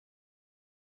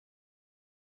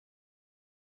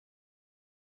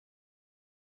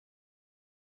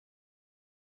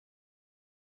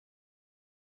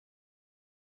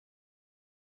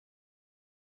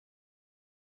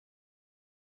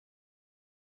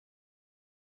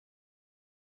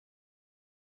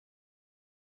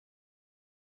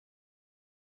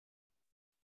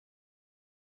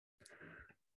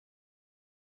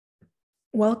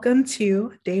Welcome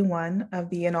to day one of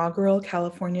the inaugural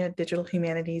California Digital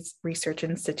Humanities Research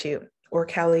Institute, or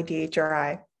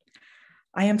CaliDHRI.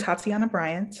 I am Tatiana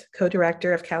Bryant,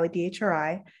 co-director of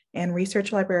CaliDHRI and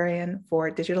research librarian for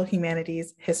Digital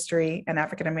Humanities, History, and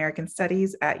African American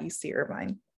Studies at UC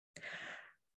Irvine.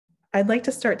 I'd like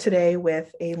to start today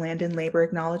with a land and labor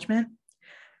acknowledgement.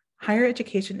 Higher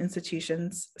education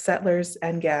institutions, settlers,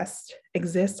 and guests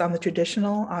exist on the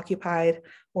traditional, occupied,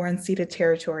 or unceded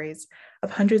territories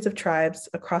of hundreds of tribes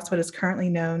across what is currently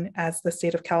known as the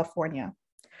state of California.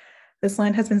 This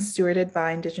land has been stewarded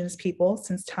by Indigenous people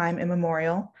since time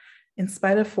immemorial, in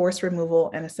spite of forced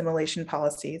removal and assimilation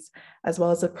policies, as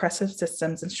well as oppressive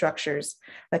systems and structures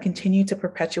that continue to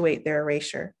perpetuate their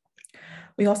erasure.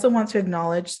 We also want to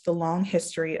acknowledge the long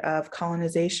history of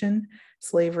colonization,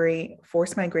 slavery,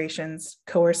 forced migrations,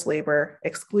 coerced labor,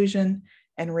 exclusion,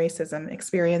 and racism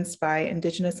experienced by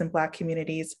Indigenous and Black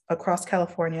communities across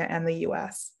California and the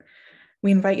US.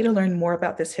 We invite you to learn more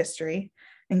about this history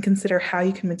and consider how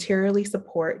you can materially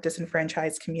support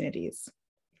disenfranchised communities.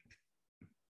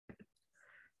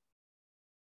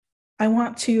 I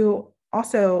want to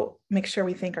also make sure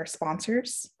we thank our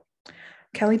sponsors.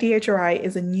 CaliDHRI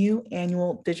is a new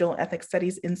annual Digital Ethnic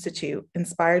Studies Institute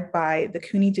inspired by the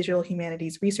CUNY Digital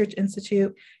Humanities Research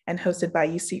Institute and hosted by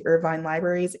UC Irvine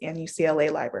Libraries and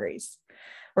UCLA Libraries.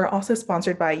 We're also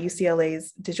sponsored by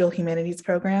UCLA's Digital Humanities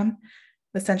Program,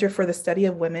 the Center for the Study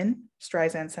of Women,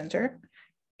 Streisand Center,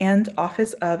 and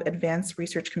Office of Advanced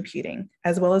Research Computing,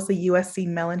 as well as the USC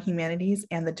Mellon Humanities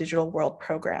and the Digital World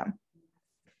Program.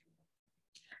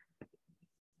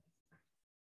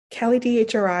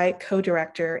 CaliDHRI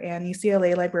co-director and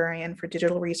UCLA librarian for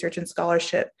digital research and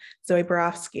scholarship, Zoe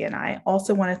Borofsky, and I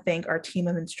also want to thank our team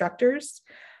of instructors,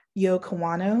 Yo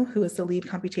Kawano, who is the lead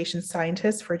computation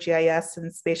scientist for GIS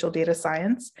and spatial data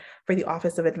science for the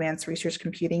Office of Advanced Research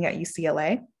Computing at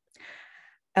UCLA.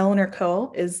 Eleanor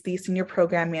Cole is the senior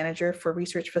program manager for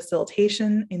research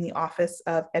facilitation in the Office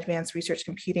of Advanced Research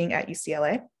Computing at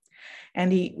UCLA.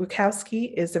 Andy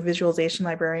Rukowski is the visualization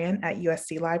librarian at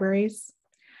USC Libraries.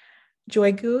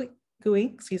 Joy Gui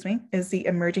is the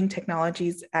Emerging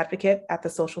Technologies Advocate at the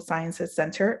Social Sciences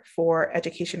Center for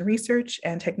Education Research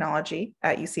and Technology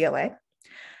at UCLA.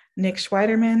 Nick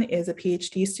Schweiderman is a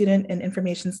PhD student in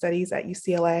Information Studies at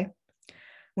UCLA.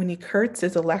 Winnie Kurtz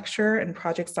is a lecturer and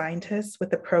project scientist with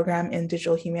the program in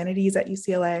Digital Humanities at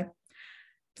UCLA.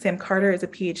 Sam Carter is a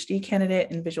PhD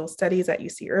candidate in Visual Studies at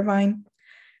UC Irvine.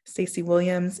 Stacy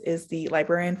Williams is the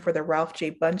librarian for the Ralph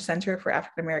J. Bunche Center for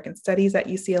African American Studies at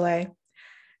UCLA.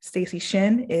 Stacy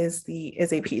Shin is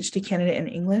a PhD candidate in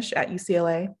English at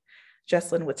UCLA.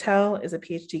 Jesslyn Whittel is a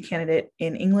PhD candidate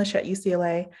in English at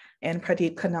UCLA, and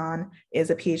Pradeep Kannan is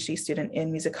a PhD student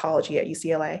in musicology at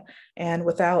UCLA. And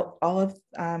without all of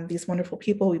these wonderful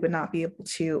people, we would not be able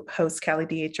to host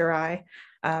CaliDHRI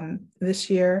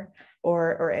this year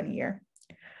or any year.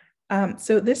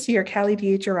 So this year,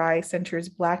 CaliDHRI centers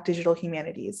Black digital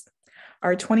humanities.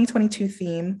 Our 2022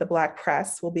 theme, The Black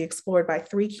Press, will be explored by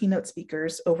 3 keynote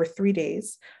speakers over 3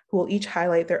 days, who will each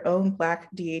highlight their own Black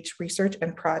DH research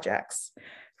and projects.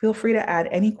 Feel free to add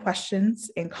any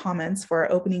questions and comments for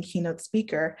our opening keynote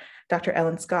speaker, Dr.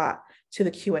 Ellen Scott, to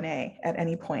the Q&A at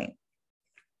any point.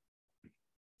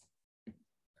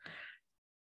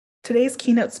 Today's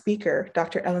keynote speaker,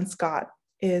 Dr. Ellen Scott,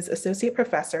 is Associate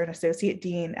Professor and Associate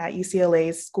Dean at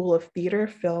UCLA's School of Theater,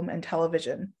 Film, and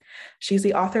Television. She's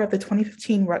the author of the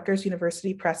 2015 Rutgers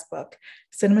University Press book,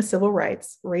 Cinema Civil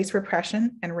Rights, Race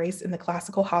Repression and Race in the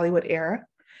Classical Hollywood Era,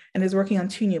 and is working on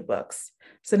 2 new books,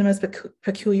 Cinema's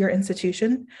Peculiar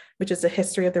Institution, which is a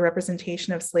history of the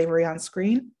representation of slavery on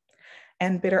screen,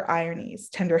 and Bitter Ironies,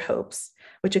 Tender Hopes,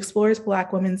 which explores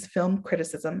Black women's film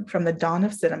criticism from the dawn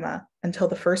of cinema until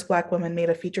the first Black woman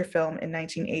made a feature film in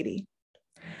 1980.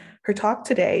 Her talk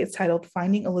today is titled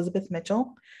Finding Elizabeth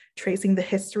Mitchell, Tracing the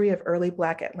History of Early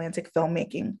Black Atlantic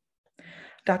Filmmaking.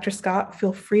 Dr. Scott,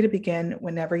 feel free to begin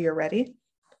whenever you're ready.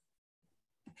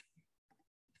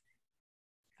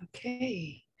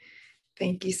 Okay,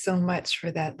 thank you so much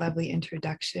for that lovely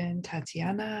introduction,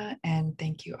 Tatiana, and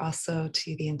thank you also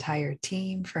to the entire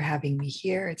team for having me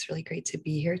here. It's really great to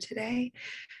be here today.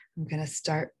 I'm going to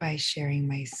start by sharing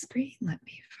my screen. Let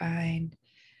me find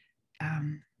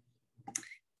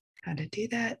how to do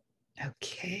that.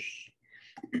 Okay,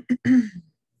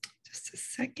 just a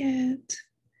second.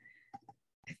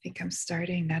 I think I'm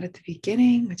starting not at the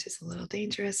beginning, which is a little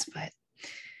dangerous, but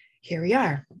here we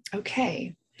are.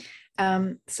 Okay,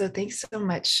 so thanks so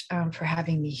much for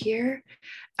having me here.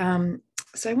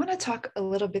 So I want to talk a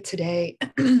little bit today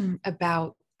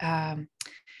about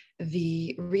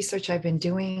the research I've been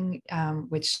doing,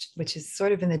 which is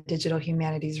sort of in the digital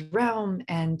humanities realm,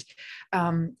 and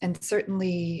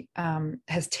certainly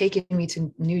has taken me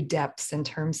to new depths in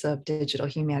terms of digital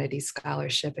humanities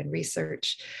scholarship and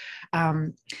research.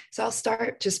 So I'll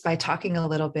start just by talking a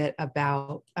little bit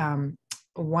about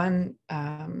one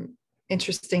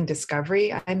interesting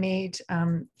discovery I made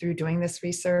through doing this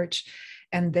research.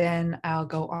 And then I'll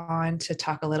go on to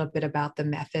talk a little bit about the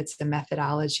methods, the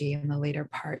methodology in the later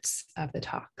parts of the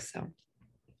talk. So,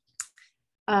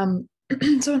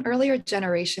 so in earlier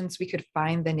generations, we could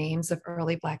find the names of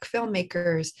early Black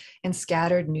filmmakers in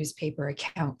scattered newspaper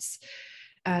accounts.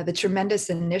 The tremendous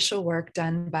initial work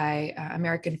done by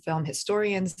American film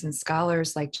historians and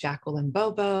scholars like Jacqueline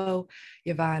Bobo,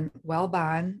 Yvonne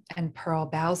Welbon, and Pearl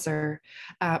Bowser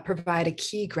provide a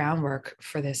key groundwork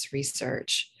for this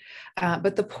research.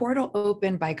 But the portal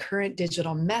opened by current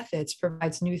digital methods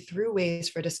provides new throughways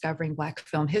for discovering Black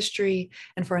film history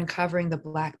and for uncovering the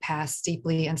Black past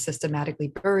deeply and systematically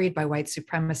buried by white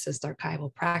supremacist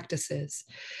archival practices.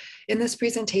 In this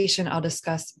presentation, I'll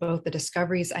discuss both the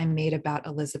discoveries I made about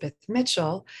Elizabeth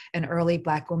Mitchell, an early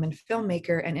Black woman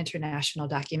filmmaker and international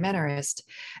documentarist,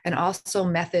 and also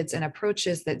methods and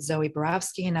approaches that Zoe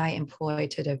Borowski and I employ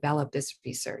to develop this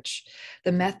research.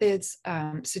 The methods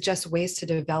suggest ways to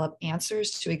develop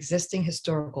answers to existing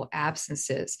historical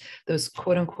absences, those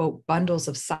quote unquote bundles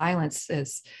of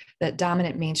silences that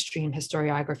dominant mainstream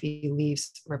historiography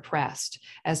leaves repressed,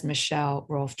 as Michelle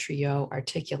Rolfe-Trio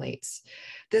articulates.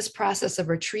 This process of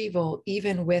retrieval,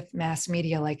 even with mass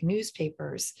media like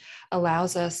newspapers,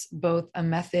 allows us both a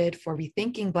method for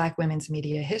rethinking Black women's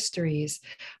media histories,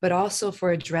 but also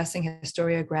for addressing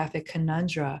historiographic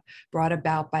conundra brought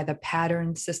about by the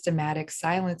patterned systematic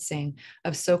silencing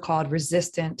of so-called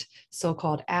resistant,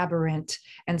 so-called aberrant,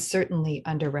 and certainly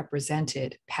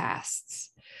underrepresented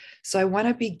pasts. So I want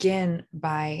to begin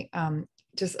by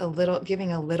just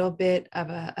giving a little bit of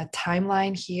a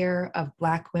timeline here of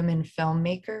Black women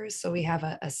filmmakers. So we have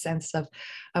a sense of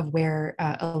where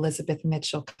Elizabeth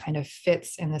Mitchell kind of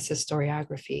fits in this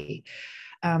historiography.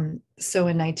 So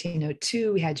in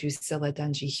 1902, we had Drusilla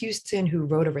Dungy Houston, who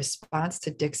wrote a response to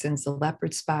Dixon's The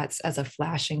Leopard Spots as a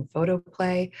flashing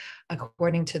photoplay,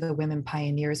 according to the Women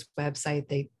Pioneers website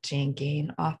that Jane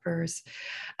Gain offers.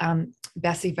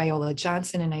 Bessie Viola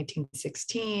Johnson in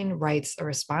 1916 writes a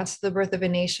response to The Birth of a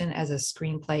Nation as a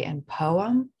screenplay and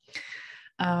poem.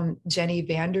 Jenny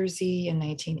Vanderzee in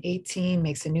 1918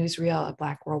 makes a newsreel of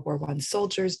Black World War I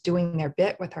soldiers doing their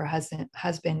bit with her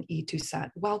husband E. Toussaint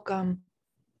Welcome.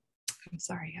 I'm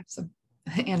sorry, I have some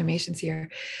animations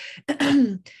here.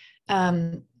 And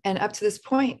up to this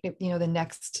point, the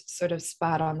next sort of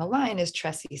spot on the line is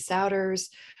Tressie Souders,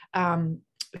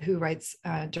 who writes,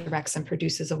 directs, and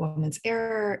produces A Woman's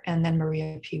Error, and then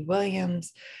Maria P.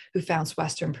 Williams, who founds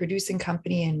Western Producing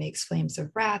Company and makes Flames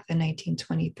of Wrath in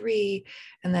 1923,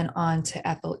 and then on to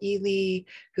Ethel Ely,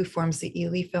 who forms the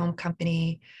Ely Film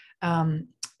Company, and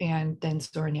then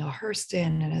Zora Neale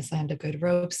Hurston and Islanda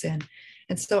Good-Robeson.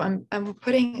 And so I'm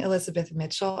putting Elizabeth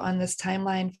Mitchell on this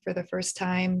timeline for the first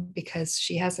time because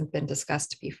she hasn't been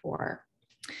discussed before.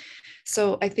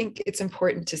 So I think it's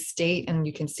important to state, and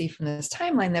you can see from this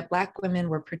timeline, that Black women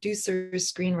were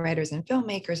producers, screenwriters, and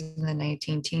filmmakers in the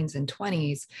 19-teens and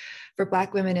 20s. For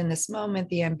Black women in this moment,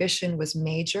 the ambition was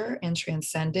major and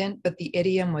transcendent, but the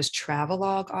idiom was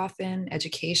travelogue often,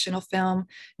 educational film,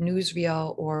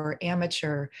 newsreel, or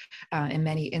amateur in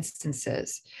many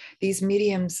instances. These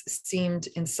mediums seemed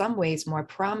in some ways more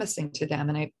promising to them,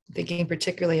 and I'm thinking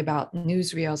particularly about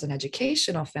newsreels and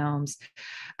educational films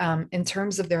in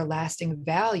terms of their lasting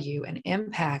value and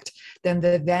impact than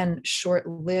the then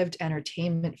short-lived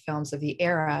entertainment films of the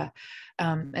era.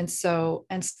 And still,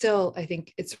 I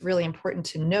think it's really important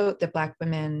to note that Black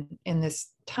women in this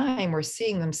time were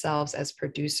seeing themselves as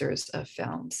producers of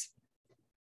films.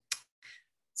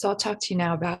 So I'll talk to you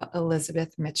now about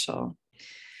Elizabeth Mitchell.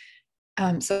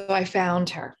 So I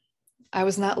found her. I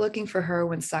was not looking for her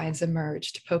when signs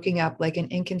emerged, poking up like an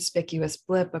inconspicuous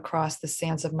blip across the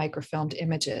sands of microfilmed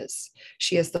images.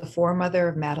 She is the foremother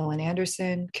of Madeline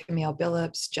Anderson, Camille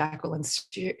Billups, Jacqueline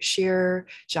Shearer,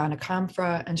 Jonna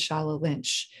Kamfra, and Shala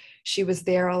Lynch. She was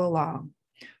there all along,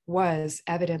 was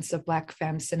evidence of Black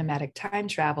femme cinematic time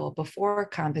travel before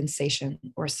compensation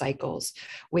or cycles,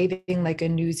 waving like a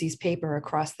Newsies paper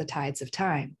across the tides of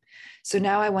time. So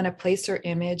now I want to place her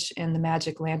image in the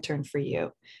magic lantern for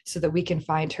you so that we can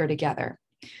find her together.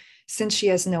 Since she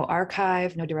has no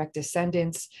archive, no direct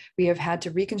descendants, we have had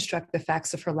to reconstruct the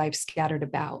facts of her life scattered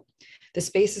about. The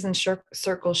spaces and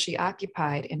circles she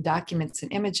occupied in documents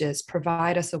and images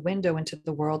provide us a window into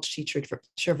the world she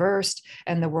traversed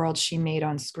and the world she made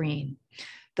on screen.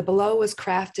 The below was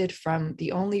crafted from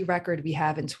the only record we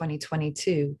have in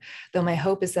 2022, though my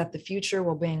hope is that the future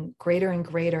will bring greater and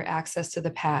greater access to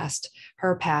the past,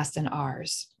 her past and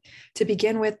ours. To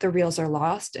begin with, the reels are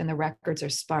lost and the records are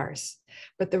sparse.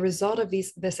 But the result of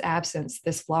this absence,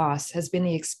 this loss, has been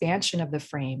the expansion of the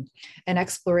frame, an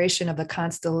exploration of the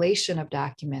constellation of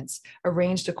documents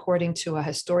arranged according to a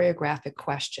historiographic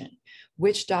question.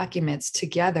 Which documents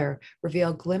together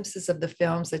reveal glimpses of the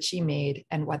films that she made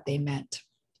and what they meant?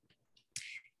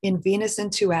 In Venus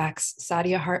in Two Acts,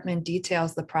 Saidiya Hartman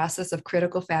details the process of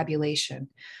critical fabulation,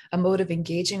 a mode of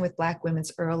engaging with Black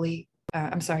women's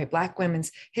Black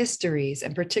women's histories,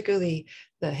 and particularly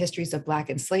the histories of Black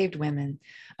enslaved women,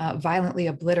 violently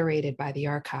obliterated by the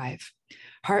archive.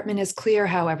 Hartman is clear,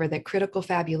 however, that critical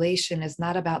fabulation is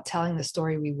not about telling the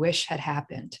story we wish had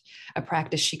happened, a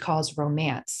practice she calls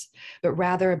romance, but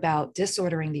rather about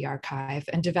disordering the archive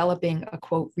and developing a,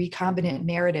 quote, recombinant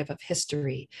narrative of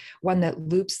history, one that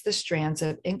loops the strands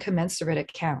of incommensurate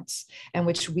accounts and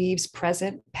which weaves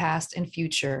present, past, and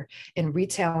future in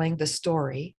retelling the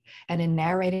story and in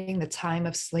narrating the time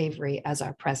of slavery as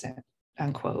our present,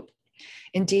 unquote.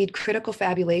 Indeed, critical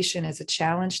fabulation is a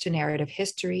challenge to narrative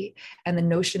history and the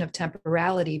notion of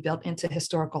temporality built into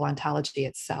historical ontology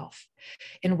itself.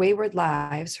 In Wayward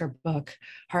Lives, her book,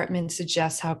 Hartman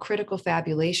suggests how critical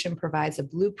fabulation provides a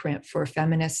blueprint for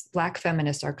Black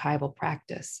feminist archival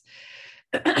practice.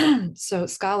 So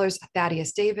scholars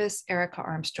Thaddeus Davis, Erica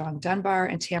Armstrong Dunbar,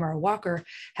 and Tamara Walker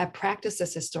have practiced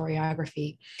this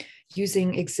historiography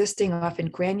using existing, often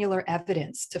granular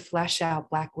evidence to flesh out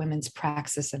Black women's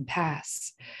praxis and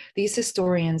pasts. These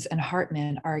historians and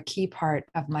Hartman are a key part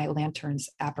of my Lanterns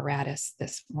apparatus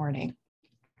this morning.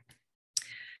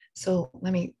 So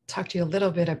let me talk to you a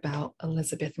little bit about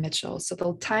Elizabeth Mitchell. So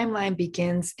the timeline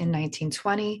begins in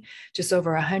 1920, just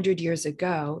over 100 years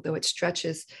ago, though it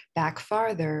stretches back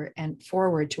farther and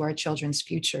forward to our children's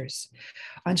futures.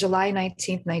 On July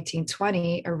 19th,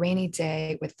 1920, a rainy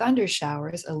day with thunder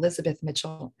showers, Elizabeth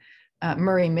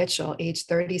Murray Mitchell, age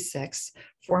 36,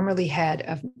 formerly head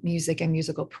of music and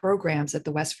musical programs at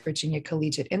the West Virginia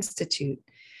Collegiate Institute,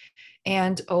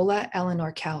 and Ola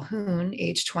Eleanor Calhoun,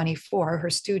 age 24, her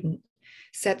student,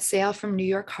 set sail from New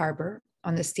York Harbor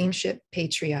on the steamship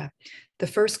Patria, the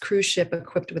first cruise ship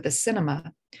equipped with a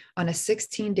cinema, on a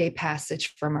 16-day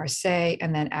passage from Marseille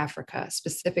and then Africa,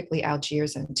 specifically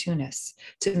Algiers and Tunis,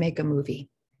 to make a movie.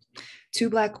 Two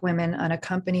Black women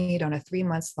unaccompanied on a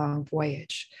 3-month-long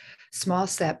voyage, small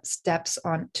steps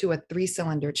onto a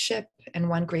 3-cylindered ship, and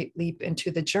one great leap into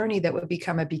the journey that would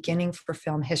become a beginning for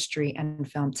film history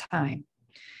and film time.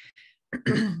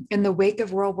 In the wake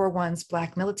of World War I's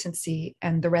Black militancy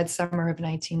and the Red Summer of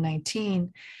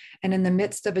 1919, and in the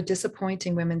midst of a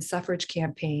disappointing women's suffrage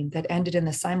campaign that ended in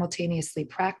the simultaneously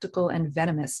practical and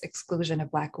venomous exclusion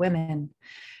of Black women,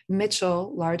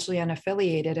 Mitchell, largely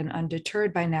unaffiliated and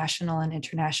undeterred by national and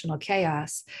international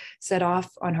chaos, set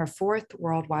off on her 4th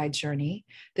worldwide journey,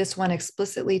 this one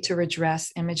explicitly to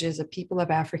redress images of people of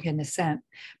African descent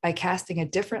by casting a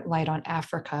different light on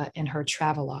Africa in her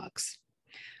travelogues.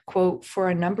 Quote, "For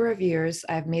a number of years,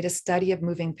 I have made a study of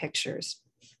moving pictures.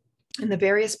 In the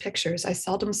various pictures, I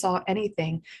seldom saw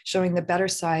anything showing the better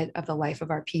side of the life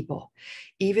of our people.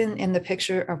 Even in the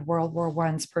picture of World War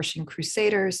I's Persian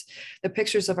Crusaders, the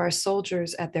pictures of our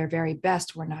soldiers at their very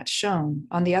best were not shown.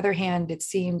 On the other hand, it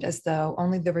seemed as though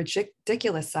only the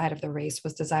ridiculous side of the race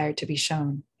was desired to be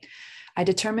shown. I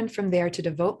determined from there to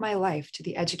devote my life to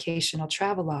the educational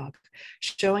travelogue,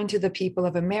 showing to the people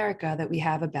of America that we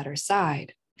have a better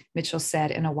side," Mitchell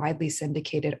said in a widely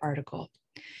syndicated article.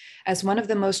 As one of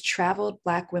the most traveled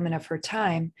Black women of her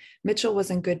time, Mitchell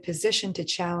was in good position to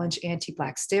challenge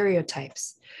anti-Black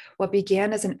stereotypes. What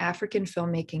began as an African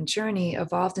filmmaking journey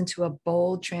evolved into a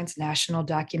bold transnational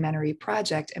documentary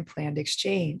project and planned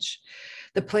exchange.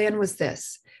 The plan was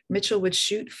this: Mitchell would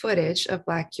shoot footage of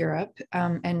Black Europe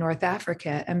and North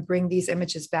Africa and bring these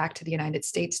images back to the United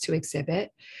States to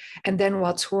exhibit. And then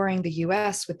while touring the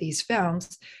US with these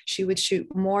films, she would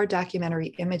shoot more documentary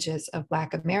images of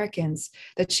Black Americans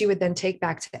that she would then take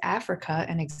back to Africa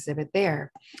and exhibit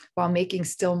there, while making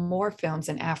still more films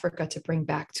in Africa to bring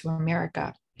back to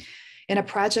America. In a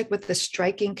project with the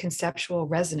striking conceptual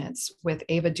resonance with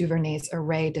Ava DuVernay's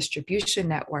Array distribution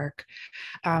network,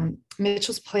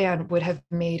 Mitchell's plan would have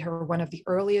made her one of the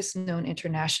earliest known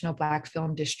international Black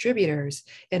film distributors,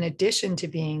 in addition to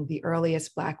being the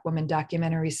earliest Black woman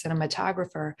documentary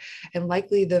cinematographer and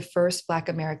likely the first Black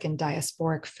American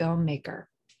diasporic filmmaker.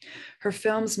 Her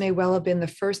films may well have been the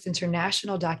first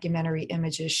international documentary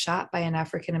images shot by an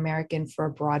African American for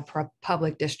a broad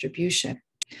public distribution.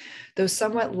 Though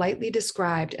somewhat lightly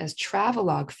described as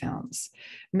travelogue films,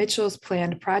 Mitchell's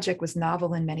planned project was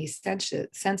novel in many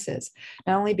senses,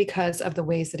 not only because of the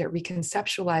ways that it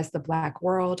reconceptualized the Black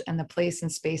world and the place and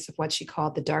space of what she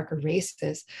called the darker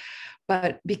races,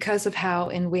 but because of how,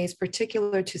 in ways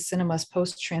particular to cinema's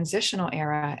post-transitional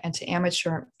era and to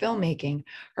amateur filmmaking,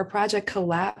 her project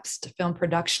collapsed film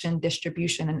production,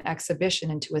 distribution, and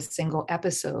exhibition into a single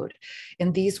episode,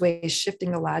 in these ways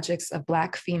shifting the logics of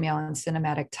Black, female, and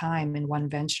cinematic time in one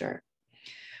venture.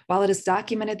 While it is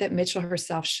documented that Mitchell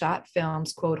herself shot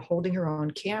films, quote, holding her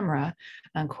own camera,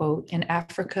 unquote, in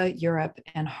Africa, Europe,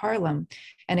 and Harlem,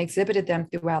 and exhibited them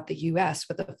throughout the US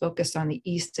with a focus on the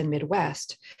East and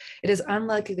Midwest, it is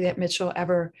unlikely that Mitchell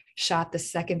ever shot the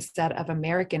second set of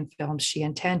American films she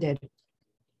intended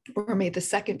or made the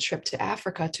second trip to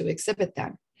Africa to exhibit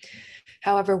them.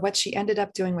 However, what she ended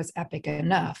up doing was epic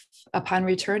enough. Upon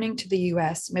returning to the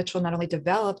US, Mitchell not only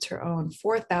developed her own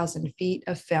 4,000 feet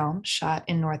of film shot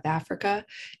in North Africa,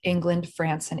 England,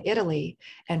 France, and Italy,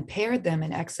 and paired them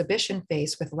in exhibition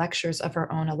phase with lectures of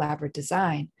her own elaborate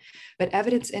design, but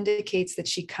evidence indicates that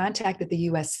she contacted the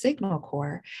US Signal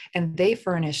Corps, and they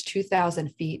furnished 2,000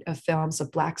 feet of films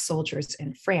of Black soldiers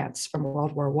in France from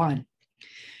World War I.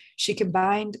 She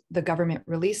combined the government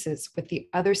releases with the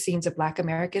other scenes of Black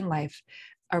American life,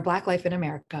 or Black life in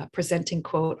America, presenting,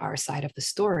 quote, our side of the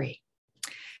story.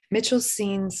 Mitchell's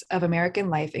scenes of American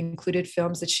life included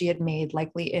films that she had made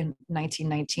likely in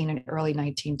 1919 and early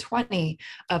 1920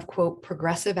 of, quote,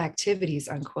 progressive activities,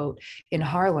 unquote, in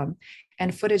Harlem,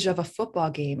 and footage of a football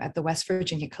game at the West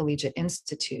Virginia Collegiate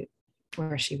Institute,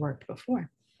 where she worked before.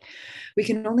 We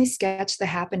can only sketch the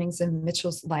happenings in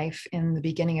Mitchell's life in the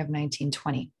beginning of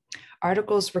 1920.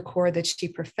 Articles record that she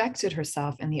perfected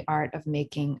herself in the art of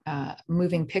making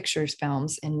moving pictures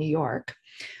films in New York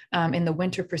in the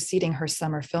winter preceding her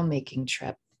summer filmmaking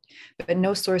trip, but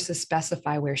no sources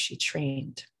specify where she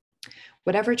trained.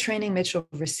 Whatever training Mitchell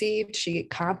received, she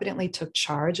competently took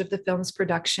charge of the film's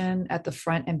production at the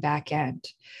front and back end.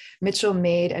 Mitchell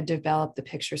made and developed the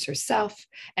pictures herself,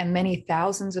 and many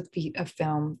thousands of feet of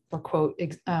film were, quote,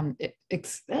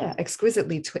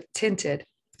 exquisitely tinted.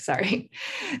 Sorry.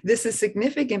 This is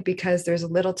significant because there's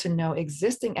little to no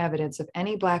existing evidence of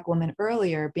any Black woman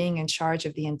earlier being in charge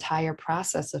of the entire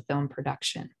process of film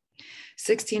production.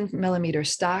 16 millimeter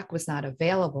stock was not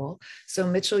available, so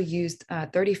Mitchell used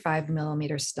 35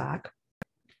 millimeter stock,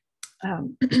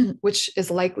 which is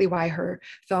likely why her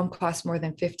film cost more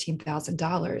than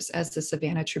 $15,000, as the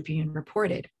Savannah Tribune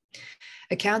reported.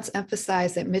 Accounts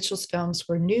emphasize that Mitchell's films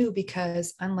were new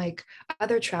because, unlike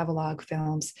other travelogue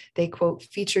films, they, quote,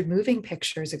 featured moving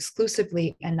pictures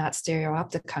exclusively and not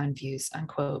stereopticon views,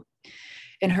 unquote.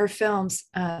 In her films,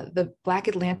 the Black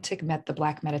Atlantic met the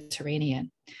Black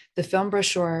Mediterranean. The film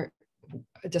brochure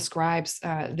describes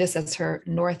this as her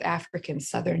North African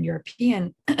Southern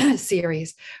European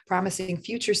series, promising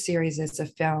future series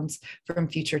of films from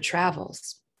future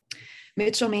travels.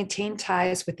 Mitchell maintained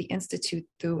ties with the Institute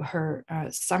through her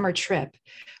summer trip,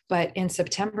 but in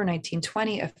September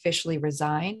 1920 officially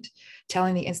resigned,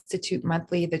 telling the Institute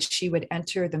Monthly that she would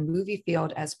enter the movie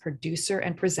field as producer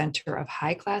and presenter of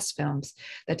high-class films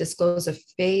that disclose a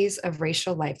phase of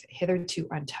racial life hitherto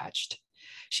untouched.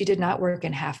 She did not work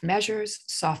in half measures,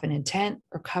 soften intent,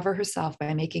 or cover herself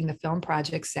by making the film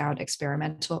project sound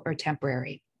experimental or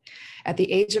temporary. At the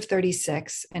age of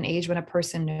 36, an age when a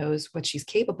person knows what she's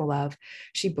capable of,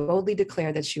 she boldly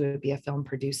declared that she would be a film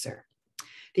producer.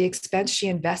 The expense she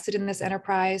invested in this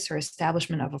enterprise, her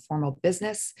establishment of a formal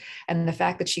business, and the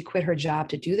fact that she quit her job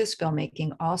to do this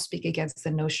filmmaking all speak against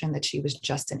the notion that she was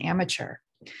just an amateur.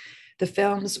 The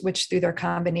films, which through their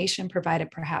combination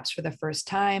provided perhaps for the first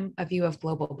time a view of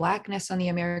global Blackness on the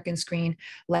American screen,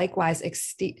 likewise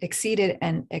exceeded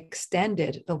and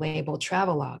extended the label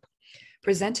travelogue.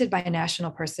 Presented by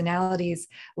national personalities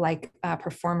like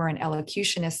performer and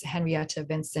elocutionist Henrietta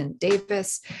Vincent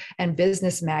Davis and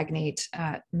business magnate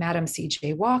Madam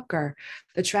C.J. Walker,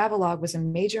 the travelogue was a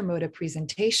major mode of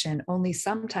presentation, only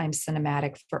sometimes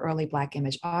cinematic for early Black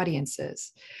image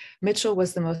audiences. Mitchell's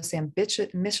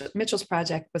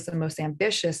project was the most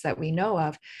ambitious that we know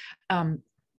of,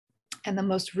 and the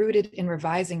most rooted in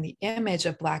revising the image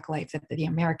of Black life that the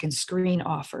American screen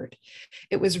offered.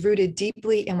 It was rooted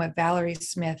deeply in what Valerie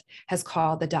Smith has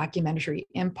called the documentary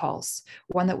impulse,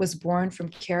 one that was born from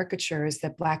caricatures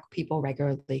that Black people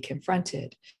regularly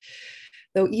confronted.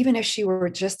 Though even if she were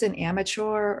just an amateur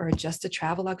or just a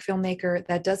travelogue filmmaker,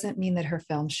 that doesn't mean that her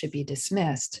films should be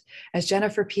dismissed. As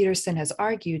Jennifer Peterson has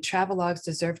argued, travelogues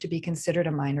deserve to be considered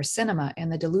a minor cinema in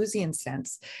the Deleuzian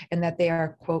sense, in that they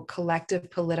are, quote,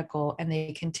 collective political and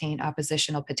they contain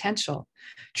oppositional potential.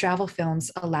 Travel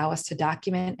films allow us to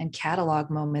document and catalog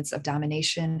moments of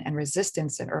domination and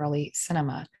resistance in early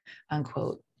cinema,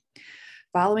 unquote.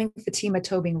 Following Fatima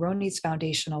Tobing-Roni's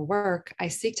foundational work, I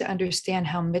seek to understand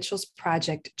how Mitchell's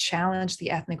project challenged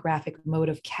the ethnographic mode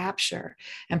of capture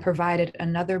and provided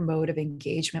another mode of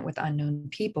engagement with unknown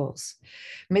peoples.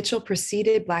 Mitchell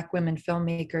preceded Black women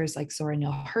filmmakers like Zora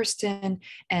Neale Hurston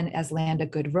and Aslanda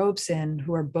Good-Robeson,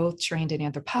 who are both trained in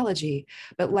anthropology,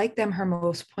 but like them, her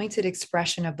most pointed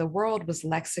expression of the world was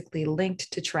lexically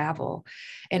linked to travel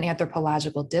and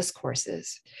anthropological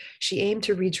discourses. She aimed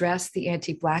to redress the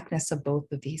anti-Blackness of both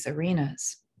of these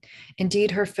arenas. Indeed,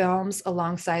 her films,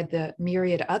 alongside the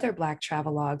myriad other Black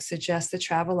travelogues, suggest the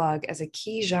travelogue as a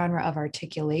key genre of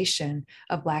articulation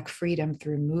of Black freedom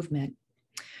through movement.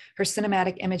 Her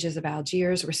cinematic images of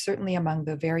Algiers were certainly among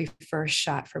the very first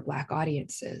shot for Black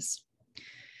audiences.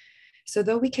 So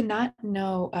though we cannot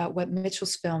know what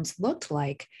Mitchell's films looked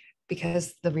like,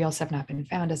 because the reels have not been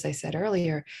found, as I said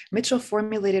earlier, Mitchell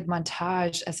formulated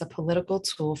montage as a political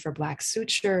tool for Black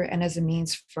suture and as a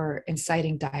means for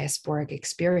inciting diasporic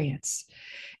experience.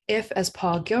 If, as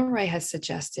Paul Gilroy has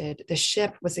suggested, the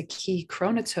ship was a key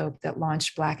chronotope that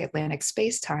launched Black Atlantic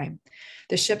spacetime,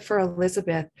 the ship for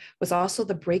Elizabeth was also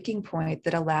the breaking point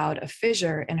that allowed a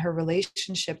fissure in her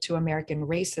relationship to American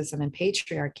racism and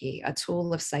patriarchy, a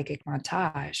tool of psychic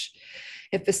montage.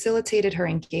 It facilitated her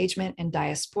engagement in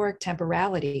diasporic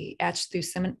temporality, etched through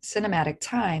cinematic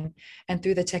time and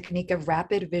through the technique of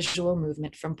rapid visual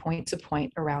movement from point to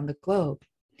point around the globe.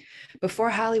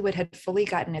 Before Hollywood had fully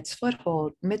gotten its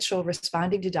foothold, Mitchell,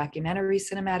 responding to documentary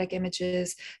cinematic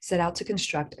images, set out to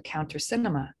construct a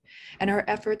counter-cinema. And her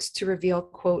efforts to reveal,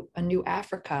 quote, a new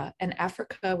Africa, an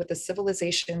Africa with a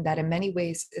civilization that in many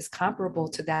ways is comparable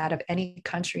to that of any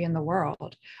country in the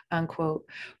world, unquote,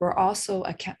 were also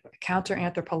a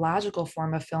counter-anthropological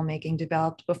form of filmmaking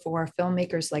developed before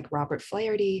filmmakers like Robert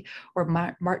Flaherty or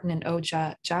Martin and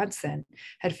Oja Johnson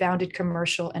had founded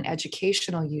commercial and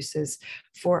educational uses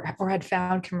for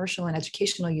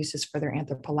their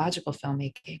anthropological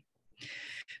filmmaking.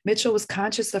 Mitchell was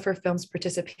conscious of her film's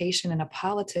participation in a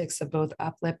politics of both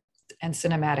uplift and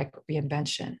cinematic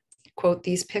reinvention. Quote,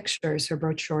 these pictures, her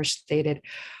brochure stated,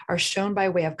 are shown by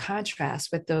way of contrast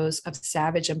with those of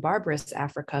savage and barbarous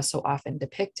Africa so often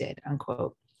depicted,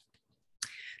 unquote.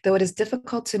 Though it is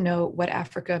difficult to know what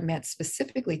Africa meant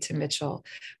specifically to Mitchell,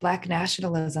 Black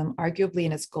nationalism, arguably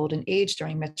in its golden age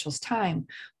during Mitchell's time,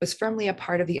 was firmly a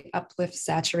part of the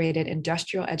uplift-saturated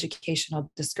industrial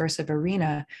educational discursive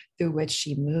arena through which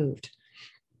she moved.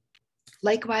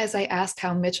 Likewise, I asked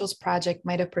how Mitchell's project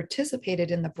might have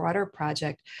participated in the broader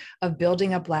project of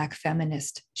building a Black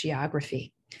feminist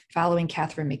geography. Following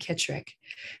Catherine McKittrick,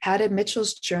 how did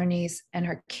Mitchell's journeys and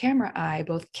her camera eye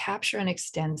both capture and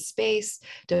extend space,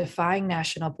 defying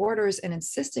national borders and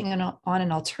insisting on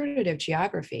an alternative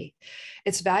geography?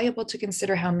 It's valuable to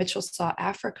consider how Mitchell saw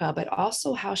Africa, but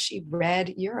also how she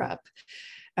read Europe.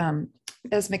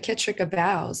 As McKittrick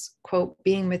avows, quote,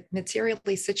 being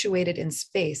materially situated in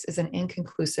space is an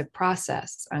inconclusive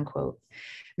process, unquote.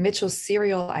 Mitchell's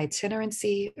serial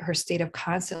itinerancy, her state of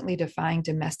constantly defying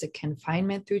domestic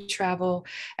confinement through travel,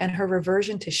 and her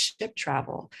reversion to ship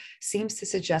travel seems to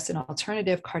suggest an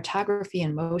alternative cartography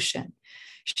in motion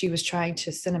she was trying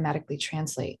to cinematically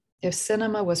translate. If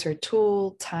cinema was her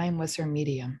tool, time was her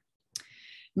medium.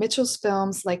 Mitchell's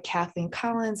films, like Kathleen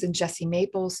Collins and Jessie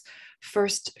Maples'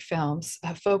 first films,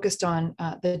 have focused on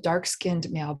the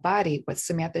dark-skinned male body, what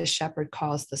Samantha Shepard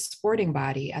calls the sporting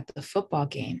body at the football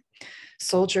game.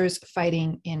 Soldiers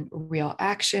fighting in real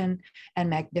action and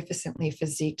magnificently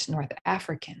physiqued North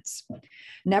Africans.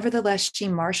 Nevertheless, she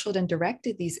marshaled and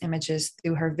directed these images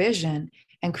through her vision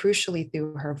and crucially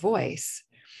through her voice.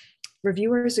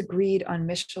 Reviewers agreed on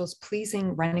Mitchell's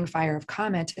pleasing running fire of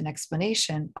comment and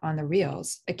explanation on the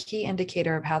reels, a key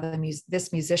indicator of how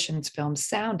this musician's film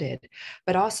sounded,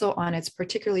 but also on its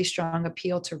particularly strong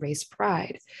appeal to race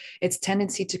pride, its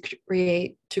tendency to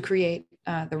create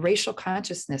the racial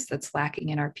consciousness that's lacking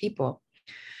in our people.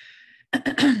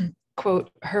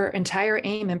 Quote, her entire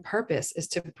aim and purpose is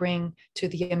to bring to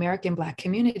the American Black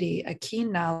community a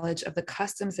keen knowledge of the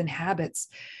customs and habits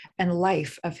and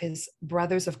life of his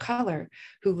brothers of color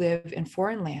who live in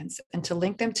foreign lands and to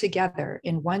link them together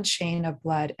in one chain of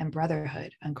blood and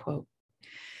brotherhood, unquote.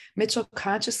 Mitchell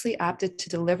consciously opted to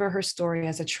deliver her story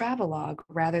as a travelogue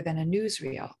rather than a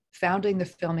newsreel. founding the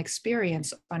film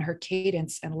experience on her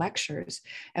cadence and lectures,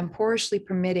 and porously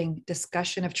permitting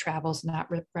discussion of travels not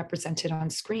represented on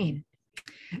screen.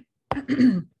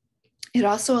 It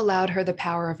also allowed her the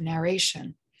power of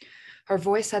narration. Her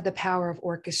voice had the power of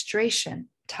orchestration,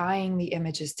 tying the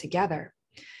images together.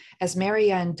 As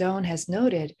Marianne Doan has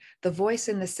noted, the voice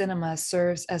in the cinema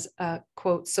serves as a,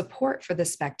 quote, support for the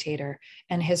spectator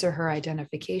and his or her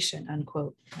identification,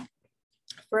 unquote.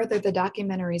 Further, the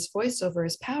documentary's voiceover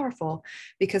is powerful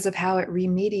because of how it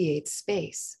remediates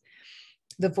space.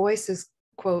 The voice is,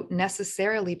 quote,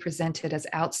 necessarily presented as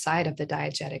outside of the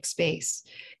diegetic space.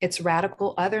 Its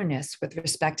radical otherness with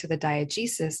respect to the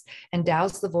diegesis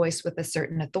endows the voice with a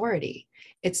certain authority.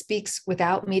 It speaks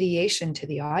without mediation to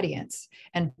the audience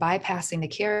and bypassing the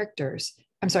characters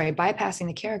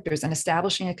and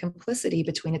establishing a complicity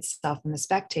between itself and the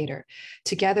spectator.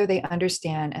 Together, they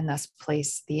understand and thus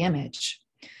place the image.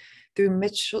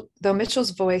 Though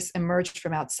Mitchell's voice emerged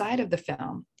from outside of the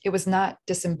film, it was not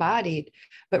disembodied,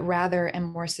 but rather and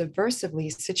more subversively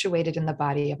situated in the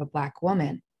body of a Black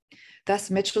woman.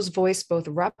 Thus, Mitchell's voice both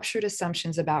ruptured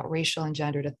assumptions about racial and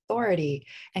gendered authority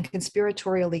and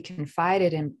conspiratorially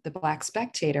confided in the Black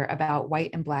spectator about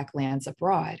white and Black lands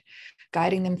abroad,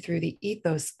 guiding them through the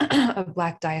ethos of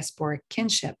Black diasporic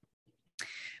kinship.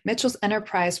 Mitchell's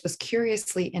enterprise was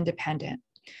curiously independent.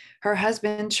 Her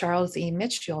husband, Charles E.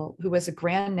 Mitchell, who was a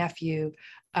grandnephew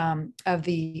of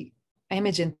the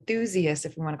image enthusiast,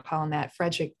 if we want to call him that,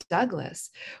 Frederick Douglass,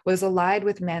 was allied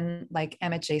with men like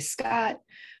Emmett J. Scott,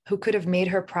 who could have made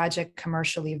her project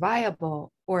commercially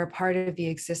viable or a part of the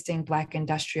existing Black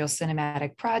industrial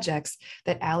cinematic projects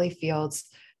that Allie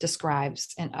Fields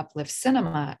describes in Uplift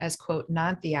Cinema as, quote,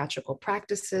 non-theatrical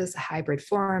practices, hybrid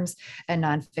forms, and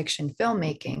nonfiction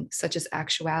filmmaking, such as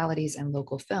actualities and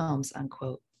local films,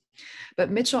 unquote. But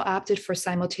Mitchell opted for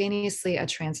simultaneously a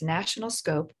transnational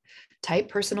scope, tight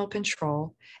personal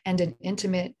control, and an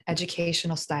intimate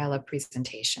educational style of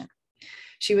presentation.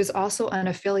 She was also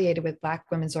unaffiliated with Black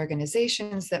women's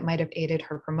organizations that might have aided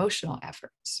her promotional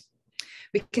efforts.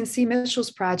 We can see Mitchell's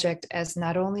project as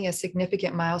not only a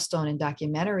significant milestone in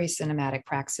documentary cinematic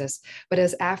praxis, but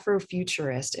as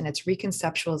Afrofuturist in its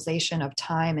reconceptualization of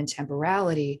time and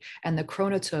temporality and the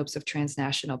chronotopes of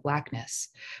transnational Blackness,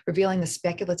 revealing the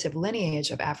speculative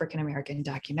lineage of African-American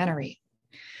documentary.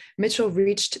 Mitchell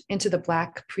reached into the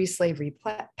Black pre-slavery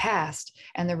past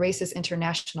and the racist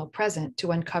international present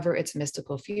to uncover its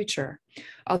mystical future.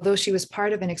 Although she was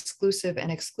part of an exclusive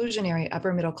and exclusionary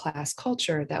upper middle class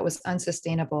culture that was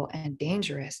unsustainable and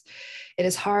dangerous, it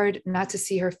is hard not to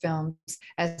see her films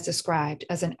as described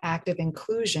as an act of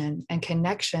inclusion and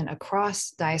connection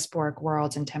across diasporic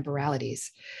worlds and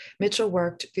temporalities. Mitchell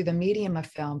worked through the medium of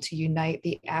film to unite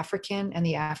the African and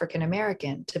the African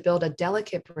American to build a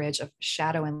delicate bridge of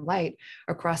shadow and light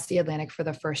across the Atlantic for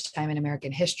the first time in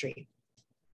American history.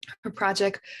 Her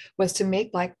project was to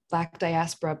make Black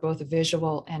diaspora both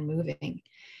visual and moving.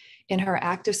 In her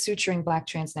act of suturing Black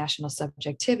transnational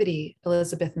subjectivity,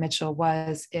 Elizabeth Mitchell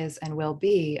was, is, and will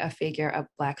be a figure of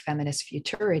Black feminist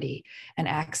futurity, an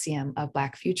axiom of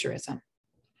Black futurism.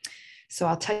 So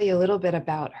I'll tell you a little bit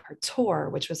about her tour,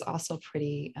 which was also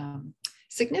pretty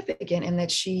significant in that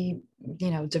she,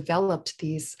 developed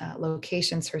these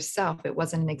locations herself. It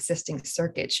wasn't an existing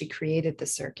circuit. She created the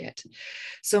circuit.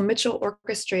 So Mitchell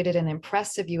orchestrated an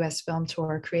impressive US film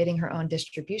tour, creating her own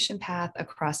distribution path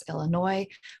across Illinois,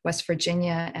 West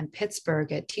Virginia, and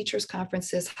Pittsburgh at teachers'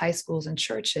 conferences, high schools, and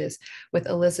churches with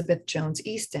Elizabeth Jones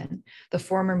Easton, the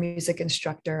former music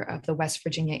instructor of the West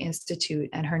Virginia Institute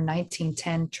and her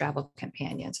 1910 travel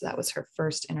companion. So that was her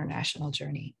first international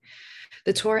journey.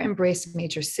 The tour embraced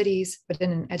major cities, but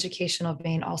in an educational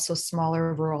vein, also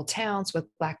smaller rural towns with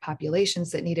Black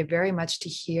populations that needed very much to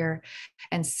hear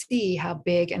and see how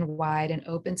big and wide and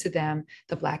open to them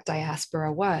the Black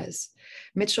diaspora was.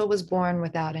 Mitchell was born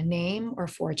without a name or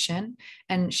fortune,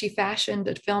 and she fashioned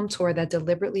a film tour that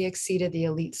deliberately exceeded the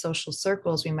elite social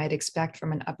circles we might expect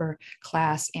from an upper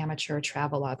class amateur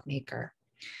travelogue maker.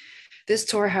 This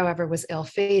tour, however, was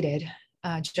ill-fated.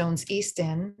 Jones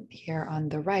Easton, here on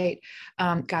the right,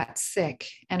 got sick,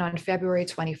 and on February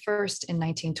 21st in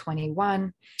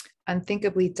 1921,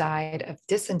 unthinkably died of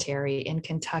dysentery in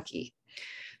Kentucky.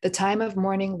 The time of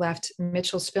mourning left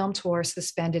Mitchell's film tour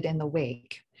suspended in the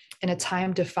wake. In a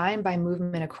time defined by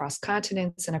movement across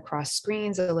continents and across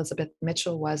screens, Elizabeth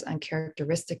Mitchell was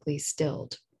uncharacteristically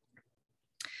stilled.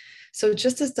 So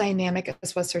just as dynamic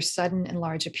as was her sudden and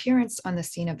large appearance on the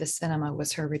scene of the cinema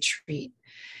was her retreat.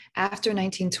 After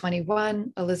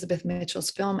 1921, Elizabeth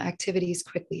Mitchell's film activities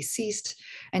quickly ceased,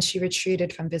 and she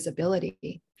retreated from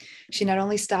visibility. She not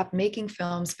only stopped making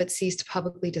films, but ceased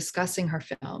publicly discussing her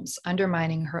films,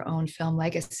 undermining her own film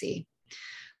legacy.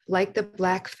 Like the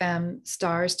Black femme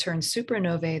stars turned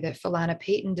supernovae that Philana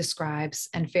Payton describes,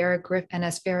 and as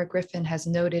Farrah Griffin has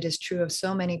noted is true of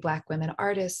so many Black women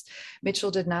artists,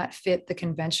 Mitchell did not fit the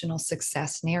conventional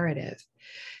success narrative.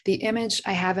 The image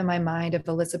I have in my mind of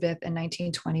Elizabeth in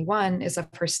 1921 is of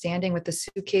her standing with the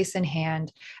suitcase in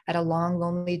hand at a long,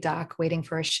 lonely dock waiting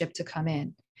for a ship to come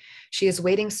in. She is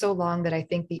waiting so long that I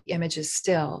think the image is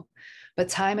still, but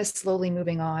time is slowly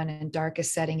moving on and dark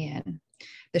is setting in.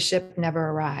 The ship never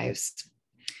arrives.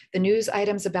 The news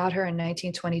items about her in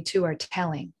 1922 are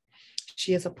telling.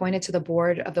 She is appointed to the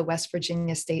board of the West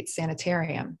Virginia State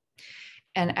Sanitarium.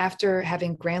 And after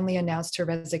having grandly announced her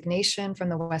resignation from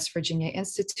the West Virginia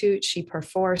Institute, she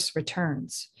perforce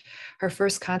returns. Her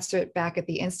first concert back at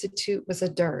the Institute was a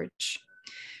dirge.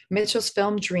 Mitchell's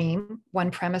film dream,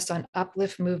 one premised on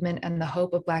uplift movement and the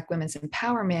hope of Black women's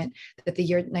empowerment that the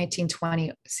year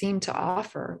 1920 seemed to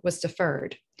offer, was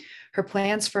deferred. Her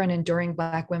plans for an enduring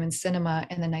Black women's cinema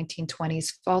in the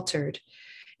 1920s faltered.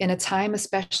 In a time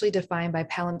especially defined by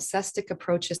palimpsestic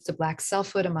approaches to Black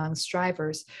selfhood among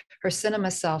strivers, her cinema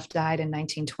self died in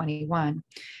 1921,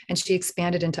 and she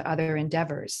expanded into other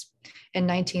endeavors. In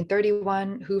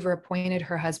 1931, Hoover appointed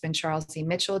her husband, Charles E.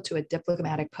 Mitchell, to a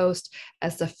diplomatic post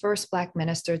as the first Black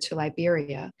minister to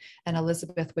Liberia, and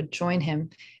Elizabeth would join him,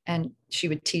 and she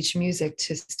would teach music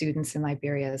to students in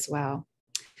Liberia as well.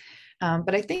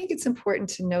 But I think it's important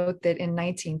to note that in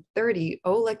 1930,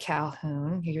 Ola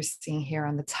Calhoun, who you're seeing here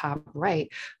on the top right,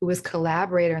 who was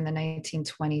collaborator in the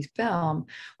 1920 film,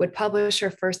 would publish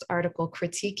her first article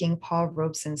critiquing Paul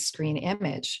Robeson's screen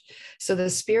image. So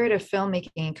the spirit of filmmaking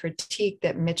and critique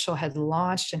that Mitchell had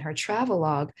launched in her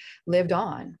travelogue lived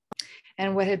on.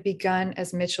 And what had begun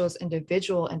as Mitchell's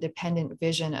individual independent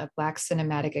vision of Black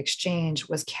cinematic exchange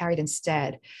was carried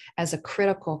instead as a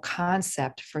critical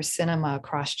concept for cinema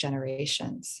across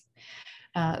generations.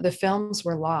 The films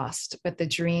were lost, but the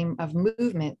dream of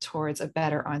movement towards a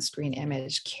better on-screen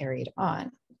image carried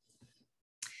on.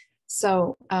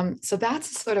 So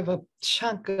that's sort of a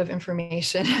chunk of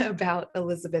information about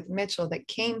Elizabeth Mitchell that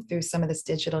came through some of this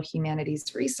digital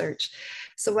humanities research.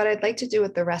 So what I'd like to do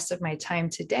with the rest of my time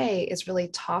today is really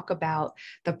talk about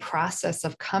the process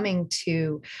of coming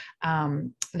to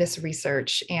this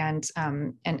research and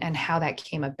how that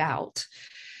came about.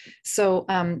 So,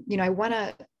 I want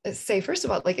to say, first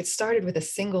of all, like it started with a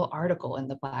single article in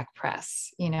the Black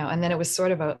press, and then it was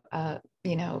sort of a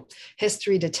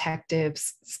history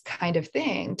detectives kind of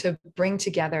thing to bring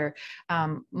together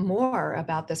more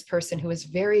about this person who was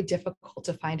very difficult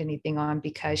to find anything on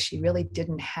because she really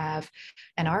didn't have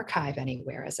an archive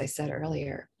anywhere, as I said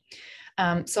earlier.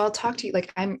 So I'll talk to you,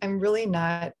 like, I'm really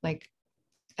not like,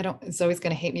 Zoe's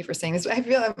going to hate me for saying this, but I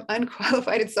feel I'm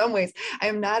unqualified in some ways. I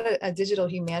am not a digital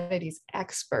humanities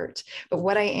expert, but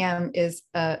what I am is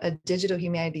a digital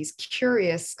humanities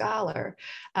curious scholar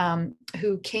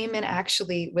who came in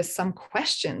actually with some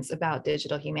questions about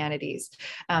digital humanities.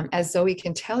 As Zoe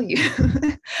can tell you,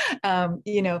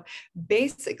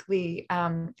 basically,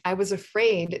 I was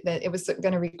afraid that it was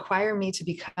going to require me to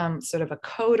become sort of a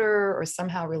coder or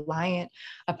somehow reliant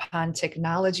upon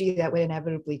technology that would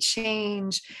inevitably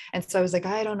change. And so I was like,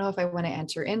 I don't know if I want to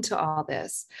enter into all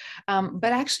this.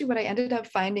 But actually what I ended up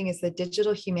finding is that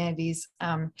digital humanities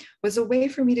was a way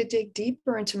for me to dig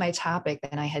deeper into my topic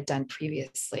than I had done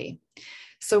previously.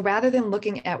 So rather than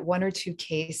looking at one or two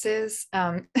cases,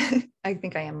 I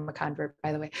think I am a convert,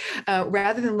 by the way.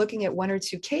 Rather than looking at one or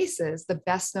two cases, the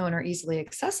best known or easily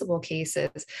accessible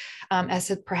cases, as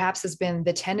it perhaps has been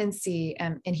the tendency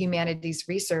in humanities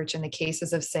research in the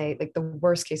cases of, say, like the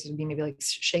worst cases would be maybe like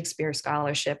Shakespeare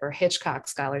scholarship or Hitchcock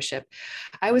scholarship.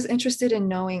 I was interested in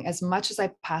knowing as much as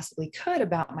I possibly could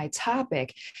about my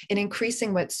topic in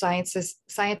increasing what scientists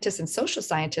and social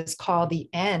scientists call the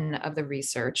N of the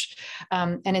research,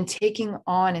 and in taking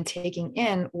on and taking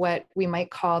in what we might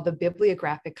call the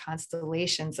bibliographic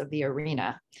constellations of the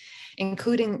arena,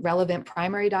 including relevant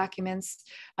primary documents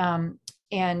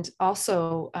and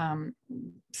also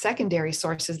secondary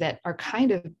sources that are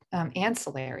kind of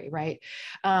ancillary, right?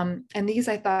 And these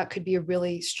I thought could be a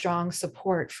really strong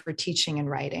support for teaching and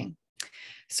writing.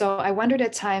 So I wondered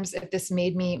at times if this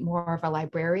made me more of a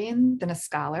librarian than a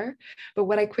scholar. But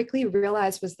what I quickly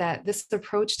realized was that this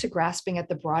approach to grasping at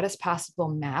the broadest possible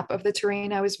map of the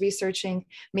terrain I was researching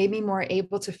made me more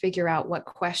able to figure out what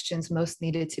questions most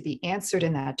needed to be answered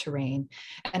in that terrain,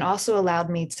 and also allowed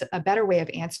me to a better way of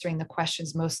answering the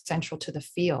questions most central to the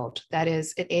field. That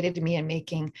is, it aided me in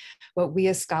making what we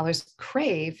as scholars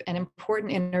crave, an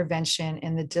important intervention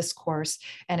in the discourse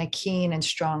and a keen and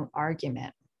strong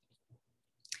argument.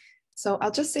 So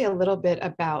I'll just say a little bit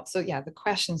about, so yeah, the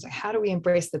questions, how do we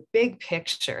embrace the big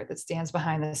picture that stands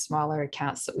behind the smaller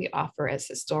accounts that we offer as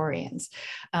historians?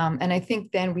 And I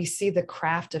think then we see the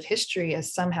craft of history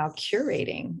as somehow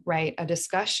curating, right, a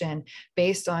discussion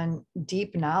based on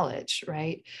deep knowledge,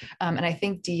 right? And I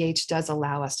think DH does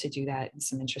allow us to do that in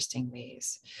some interesting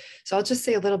ways. So I'll just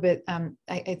say a little bit,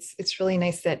 it's really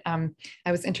nice that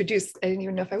I was introduced. I didn't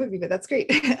even know if I would be, but that's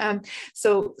great.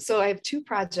 So I have two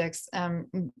projects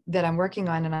that I'm working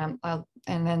on,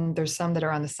 and then there's some that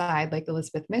are on the side, like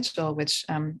Elizabeth Mitchell, which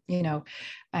you know,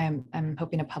 I'm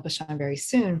hoping to publish on very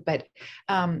soon. But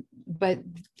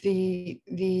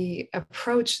the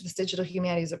approach, this digital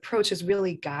humanities approach, has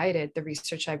really guided the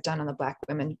research I've done on the Black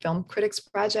Women Film Critics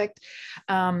Project,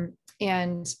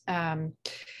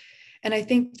 and I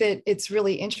think that it's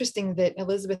really interesting that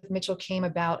Elizabeth Mitchell came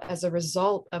about as a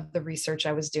result of the research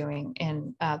I was doing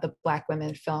in the Black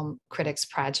Women Film Critics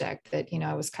Project. That, you know,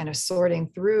 I was kind of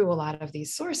sorting through a lot of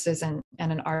these sources, and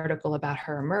an article about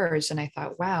her emerged, and I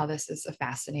thought, wow, this is a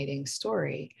fascinating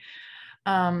story.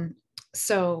 But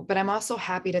I'm also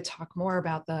happy to talk more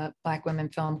about the Black Women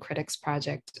Film Critics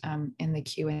Project in the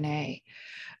Q&A.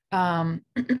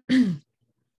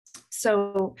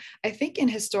 So I think in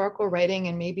historical writing,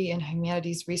 and maybe in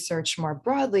humanities research more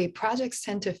broadly, projects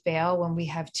tend to fail when we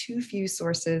have too few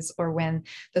sources, or when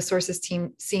the sources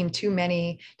seem too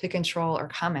many to control or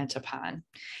comment upon.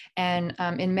 And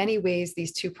in many ways,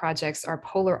 these two projects are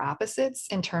polar opposites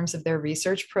in terms of their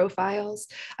research profiles.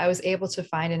 I was able to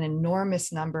find an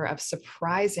enormous number of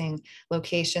surprising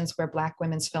locations where Black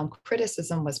women's film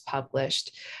criticism was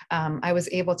published. I was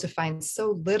able to find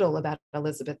so little about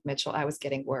Elizabeth Mitchell, I was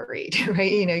getting worried,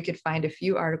 right? You know, you could find a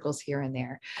few articles here and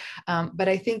there. But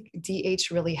I think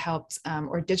DH really helps,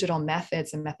 or digital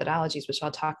methods and methodologies, which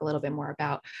I'll talk a little bit more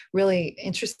about, really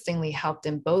interestingly helped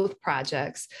in both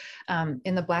projects.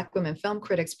 In the Black Women Film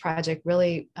Critics Project,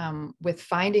 really with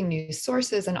finding new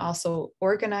sources and also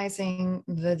organizing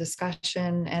the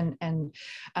discussion and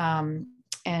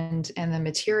the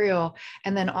material.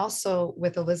 And then also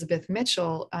with Elizabeth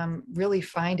Mitchell, really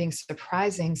finding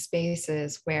surprising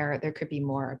spaces where there could be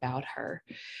more about her.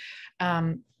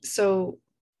 So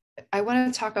I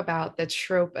want to talk about the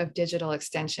trope of digital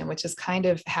extension, which is kind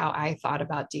of how I thought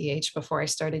about DH before I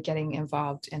started getting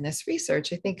involved in this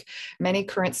research. I think many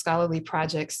current scholarly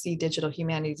projects see digital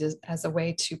humanities as a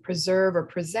way to preserve or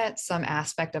present some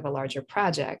aspect of a larger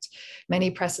project.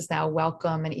 Many presses now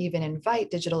welcome and even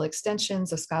invite digital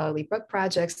extensions of scholarly book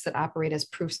projects that operate as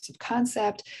proofs of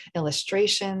concept,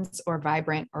 illustrations, or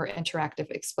vibrant or interactive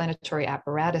explanatory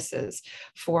apparatuses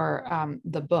for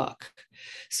the book.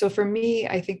 So for me,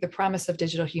 I think the promise of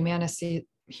digital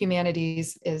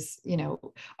humanities is, you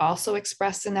know, also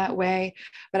expressed in that way.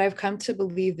 But I've come to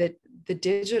believe that the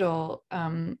digital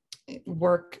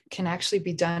work can actually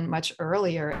be done much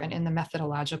earlier and in the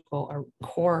methodological or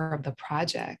core of the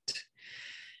project.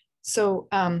 So,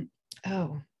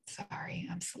 oh, sorry,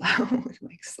 I'm slow with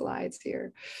my slides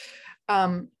here.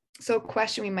 So a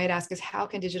question we might ask is, how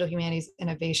can digital humanities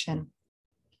innovation,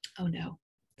 oh no,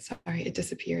 sorry, it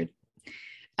disappeared.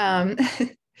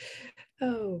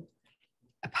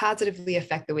 Positively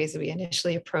affect the ways that we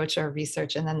initially approach our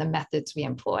research and then the methods we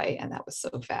employ. And that was so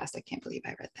fast. I can't believe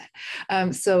I read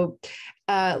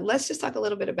that. Let's just talk a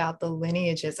little bit about the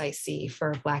lineages I see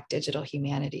for Black digital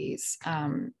humanities.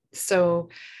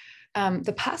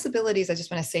 The possibilities, I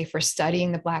just want to say, for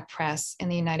studying the Black press in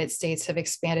the United States have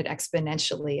expanded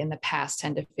exponentially in the past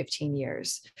 10 to 15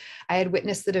 years. I had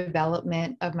witnessed the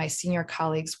development of my senior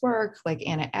colleagues' work, like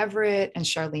Anna Everett and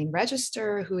Charlene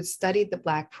Register, who had studied the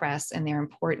Black press and their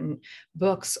important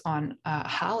books on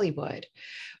Hollywood,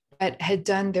 but had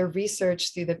done their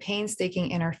research through the painstaking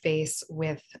interface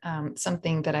with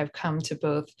something that I've come to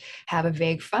both have a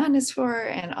vague fondness for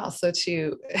and also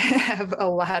to have a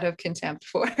lot of contempt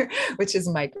for, which is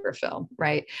microfilm,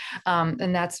 right?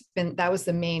 And that was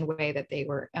the main way that they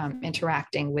were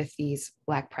interacting with these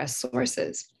Black press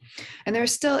sources. And there are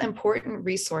still important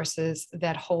resources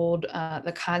that hold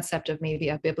the concept of maybe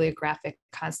a bibliographic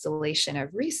constellation of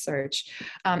research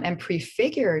and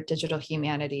prefigure digital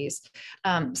humanities,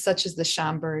 such as the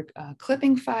Schomburg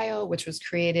clipping file, which was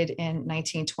created in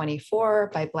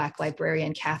 1924 by Black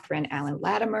librarian Catherine Allen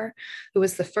Latimer, who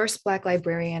was the first Black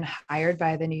librarian hired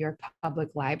by the New York Public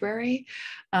Library.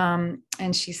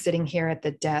 And she's sitting here at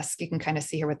the desk. You can kind of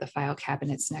see her with the file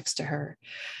cabinets next to her.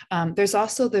 There's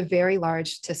also the very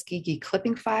large Tuskegee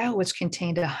clipping file, which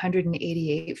contained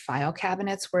 188 file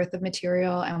cabinets worth of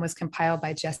material and was compiled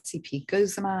by Jesse P.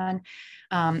 Guzman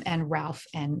and Ralph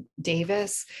N.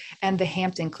 Davis, and the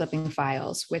Hampton clipping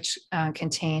files, which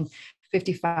contain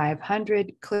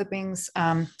 5,500 clippings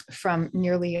from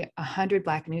nearly 100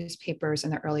 Black newspapers in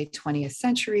the early 20th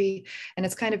century. And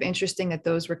it's kind of interesting that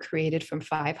those were created from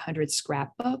 500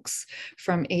 scrapbooks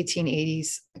from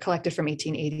 1880s, collected from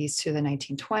 1880s to the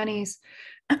 1920s.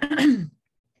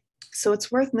 So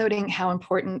it's worth noting how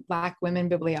important Black women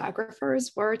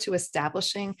bibliographers were to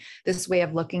establishing this way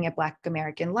of looking at Black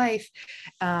American life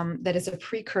that is a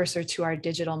precursor to our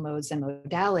digital modes and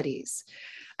modalities.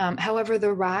 However,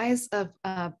 the rise of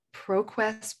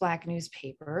ProQuest Black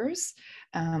newspapers,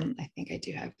 I think I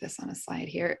do have this on a slide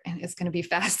here, and it's going to be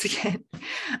fast again.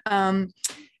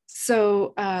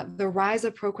 So the rise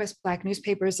of ProQuest Black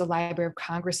newspapers, the Library of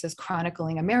Congress's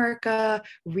Chronicling America,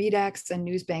 Redex, and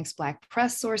Newsbank's Black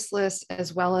Press source list,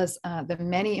 as well as the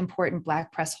many important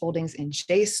Black press holdings in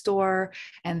JSTOR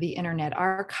and the Internet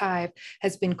Archive,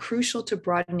 has been crucial to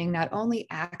broadening not only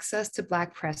access to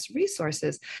Black press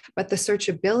resources, but the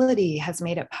searchability has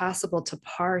made it possible to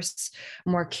parse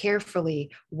more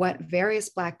carefully what various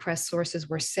Black press sources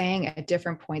were saying at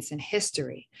different points in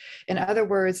history. In other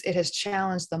words, it has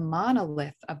challenged the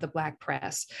monolith of the Black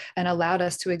press and allowed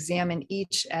us to examine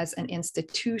each as an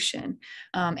institution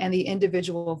and the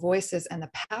individual voices and the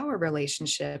power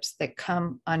relationships that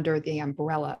come under the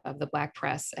umbrella of the Black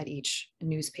press at each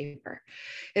newspaper.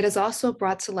 It has also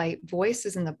brought to light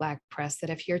voices in the Black press that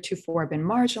have heretofore been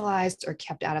marginalized or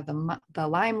kept out of the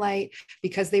limelight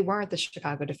because they weren't the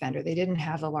Chicago Defender. They didn't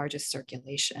have the largest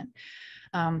circulation.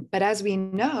 But as we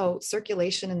know,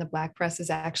 circulation in the Black press is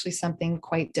actually something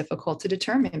quite difficult to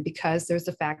determine because there's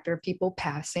the factor of people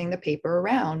passing the paper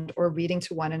around or reading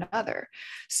to one another.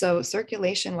 So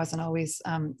circulation wasn't always,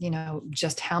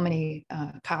 just how many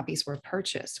copies were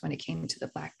purchased when it came to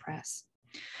the Black press.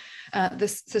 The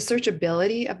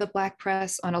searchability of the Black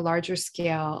press on a larger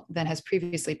scale than has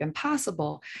previously been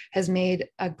possible has made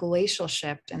a glacial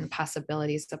shift in the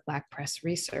possibilities of Black press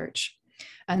research.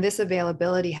 And this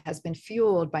availability has been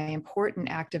fueled by important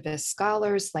activist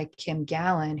scholars like Kim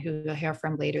Gallen, who you'll hear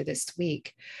from later this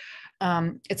week.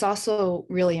 It's also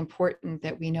really important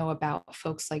that we know about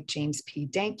folks like James P.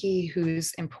 Danke,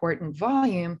 whose important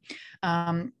volume,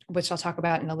 which I'll talk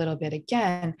about in a little bit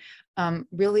again,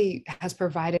 really has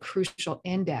provided a crucial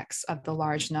index of the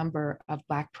large number of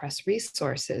Black press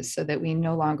resources so that we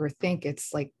no longer think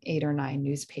it's like 8 or 9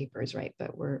 newspapers, right?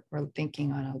 But we're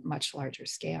thinking on a much larger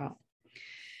scale.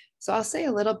 So I'll say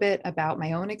a little bit about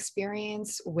my own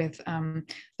experience with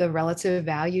the relative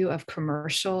value of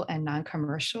commercial and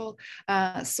non-commercial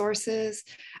sources.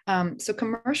 So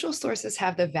commercial sources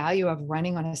have the value of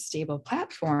running on a stable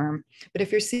platform, but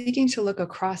if you're seeking to look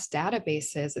across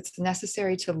databases, it's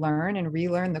necessary to learn and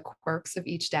relearn the quirks of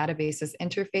each database's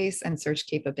interface and search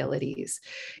capabilities.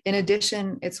 In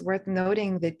addition, it's worth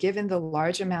noting that given the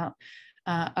large amount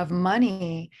of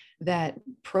money that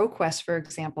ProQuest, for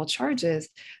example, charges,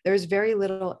 there's very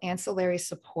little ancillary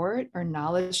support or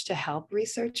knowledge to help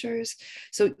researchers.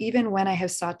 So even when I have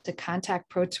sought to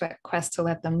contact ProQuest to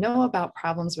let them know about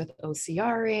problems with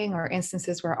OCRing or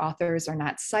instances where authors are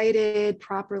not cited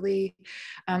properly,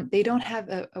 they don't have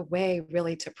a way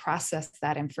really to process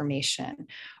that information,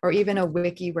 or even a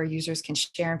wiki where users can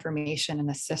share information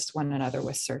and assist one another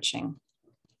with searching.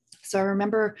 So I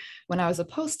remember when I was a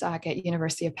postdoc at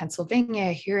University of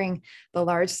Pennsylvania, hearing the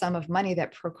large sum of money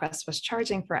that ProQuest was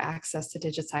charging for access to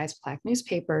digitized Black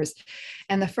newspapers.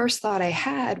 And the first thought I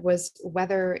had was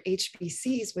whether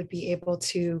HBCs would be able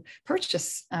to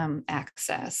purchase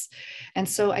access. And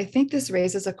so I think this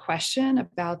raises a question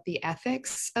about the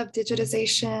ethics of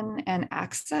digitization and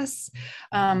access,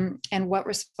 and what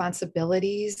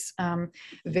responsibilities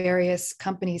various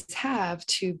companies have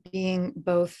to being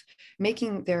both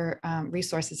making their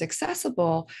resources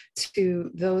accessible to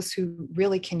those who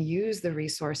really can use the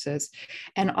resources,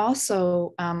 and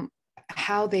also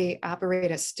how they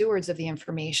operate as stewards of the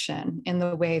information in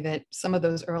the way that some of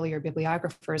those earlier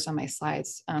bibliographers on my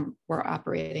slides were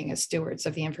operating as stewards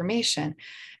of the information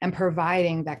and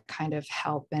providing that kind of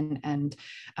help and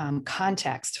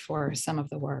context for some of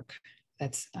the work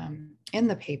that's in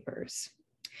the papers.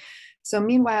 So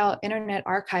meanwhile, Internet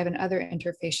Archive and other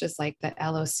interfaces like the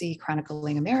LOC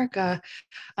Chronicling America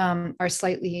are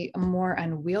slightly more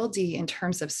unwieldy in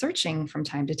terms of searching from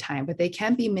time to time, but they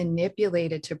can be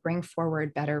manipulated to bring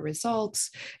forward better results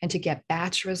and to get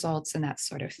batch results and that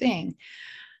sort of thing.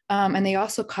 And they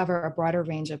also cover a broader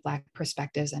range of Black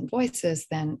perspectives and voices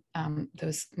than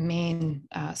those main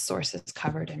sources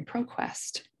covered in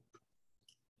ProQuest.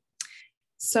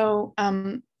 So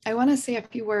I want to say a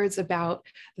few words about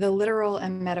the literal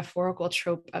and metaphorical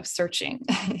trope of searching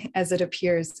as it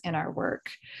appears in our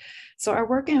work. So our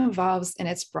work involves, in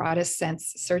its broadest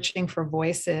sense, searching for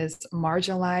voices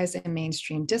marginalized in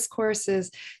mainstream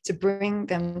discourses to bring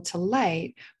them to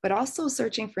light, but also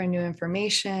searching for new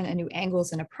information and new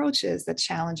angles and approaches that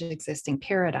challenge existing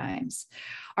paradigms.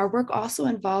 Our work also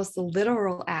involves the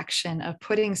literal action of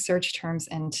putting search terms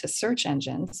into search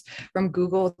engines, from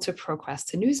Google to ProQuest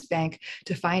to Newsbank,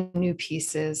 to find new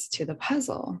pieces to the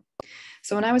puzzle.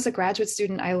 So when I was a graduate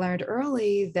student, I learned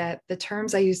early that the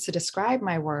terms I used to describe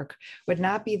my work would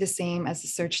not be the same as the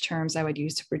search terms I would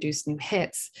use to produce new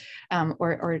hits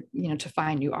or to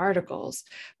find new articles.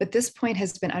 But this point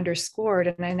has been underscored,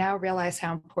 and I now realize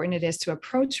how important it is to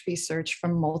approach research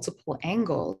from multiple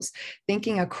angles,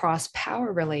 thinking across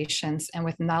power relations and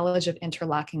with knowledge of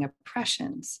interlocking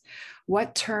oppressions.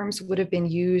 What terms would have been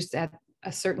used at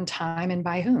a certain time and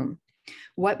by whom?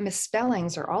 What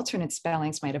misspellings or alternate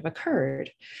spellings might have occurred?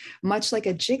 Much like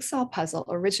a jigsaw puzzle,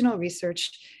 original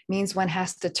research means one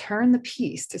has to turn the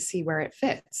piece to see where it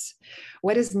fits.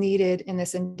 What is needed in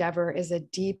this endeavor is a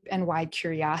deep and wide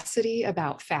curiosity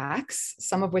about facts,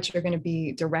 some of which are going to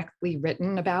be directly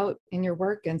written about in your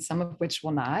work and some of which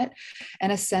will not,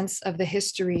 and a sense of the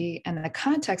history and the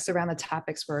context around the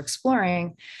topics we're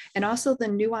exploring, and also the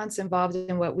nuance involved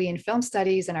in what we in film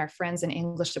studies and our friends in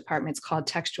English departments called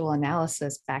textual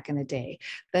analysis back in the day.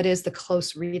 That is the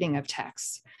close reading of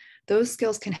texts. Those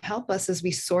skills can help us as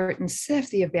we sort and sift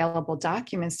the available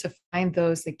documents to find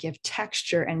those that give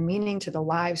texture and meaning to the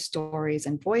live stories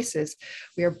and voices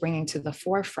we are bringing to the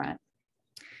forefront.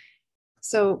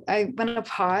 So I want to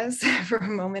pause for a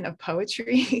moment of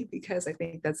poetry because I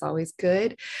think that's always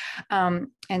good, and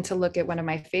to look at one of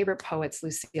my favorite poets,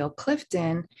 Lucille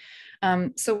Clifton.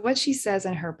 So what she says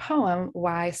in her poem,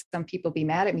 Why Some People Be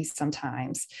Mad at Me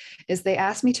Sometimes, is they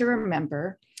ask me to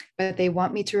remember, but they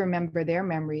want me to remember their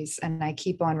memories, and I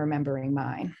keep on remembering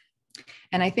mine.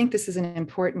 And I think this is an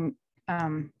important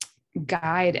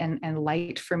guide and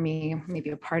light for me, maybe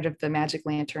a part of the magic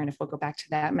lantern, if we'll go back to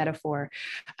that metaphor,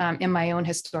 in my own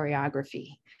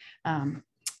historiography.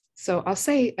 So I'll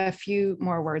say a few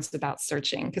more words about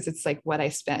searching because it's like what I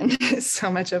spend so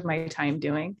much of my time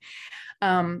doing.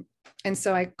 And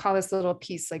so I call this little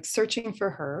piece like Searching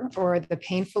for Her, or the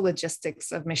painful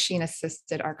logistics of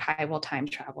machine-assisted archival time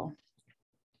travel.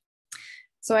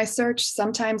 So I search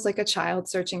sometimes like a child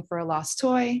searching for a lost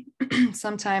toy,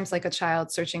 sometimes like a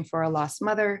child searching for a lost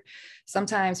mother,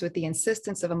 sometimes with the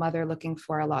insistence of a mother looking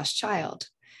for a lost child.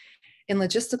 In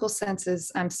logistical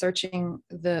senses, I'm searching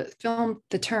the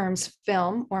terms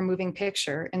film or moving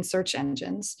picture in search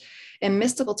engines. In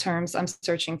mystical terms, I'm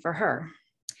searching for her.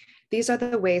 These are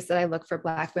the ways that I look for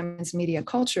Black women's media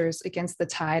cultures against the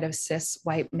tide of cis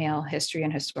white male history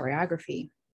and historiography.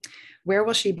 Where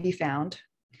will she be found?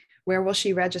 Where will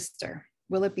she register?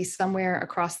 Will it be somewhere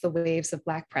across the waves of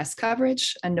Black press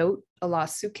coverage, a note, a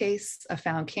lost suitcase, a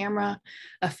found camera,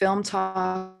 a film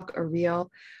talk, a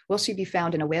reel? Will she be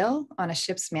found in a will, on a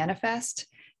ship's manifest?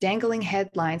 Dangling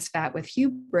headlines fat with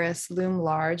hubris loom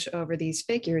large over these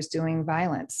figures doing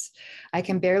violence. I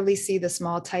can barely see the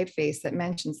small typeface that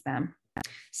mentions them.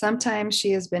 Sometimes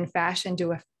she has been fashioned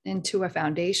into a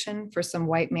foundation for some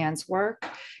white man's work,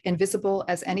 invisible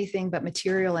as anything but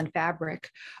material and fabric,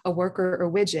 a worker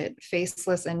or widget,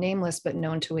 faceless and nameless but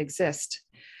known to exist.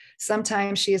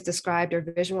 Sometimes she is described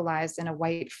or visualized in a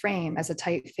white frame as a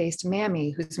tight-faced mammy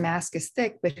whose mask is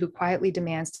thick, but who quietly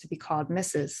demands to be called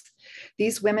Mrs.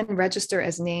 These women register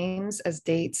as names, as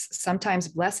dates, sometimes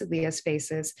blessedly as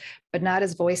faces, but not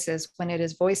as voices when it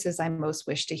is voices I most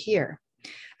wish to hear.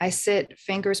 I sit,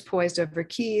 fingers poised over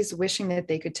keys, wishing that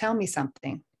they could tell me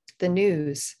something. The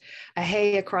news, a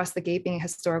hay across the gaping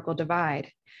historical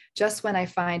divide. Just when I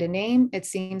find a name, it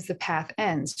seems the path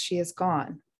ends. She is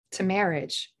gone. To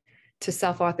marriage, to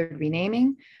self-authored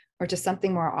renaming, or to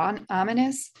something more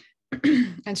ominous,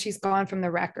 and she's gone from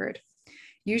the record.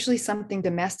 Usually something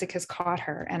domestic has caught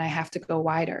her and I have to go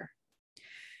wider.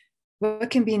 What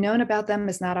can be known about them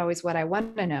is not always what I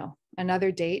want to know.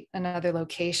 Another date, another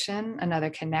location, another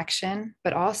connection,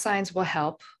 but all signs will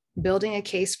help building a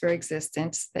case for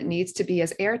existence that needs to be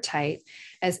as airtight,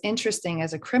 as interesting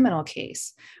as a criminal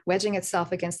case, wedging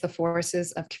itself against the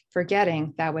forces of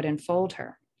forgetting that would enfold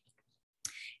her.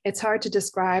 It's hard to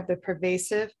describe the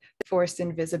pervasive forced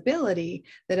invisibility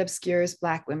that obscures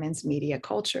Black women's media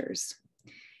cultures.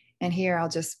 And here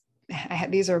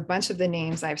these are a bunch of the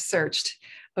names I've searched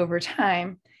over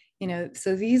time.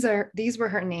 So these were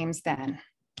her names then.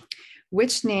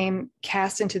 Which name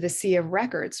cast into the sea of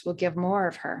records will give more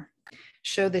of her,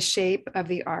 show the shape of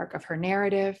the arc of her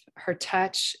narrative, her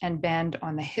touch and bend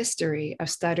on the history of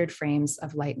stuttered frames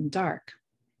of light and dark.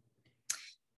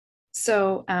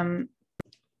 So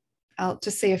I'll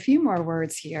just say a few more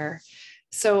words here.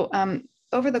 So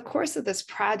over the course of this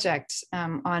project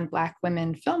on Black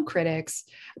women film critics,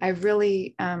 I've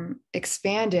really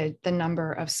expanded the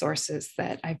number of sources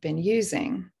that I've been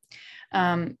using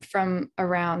from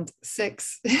around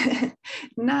 6,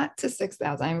 not to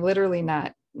 6,000. I'm literally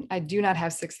not, I do not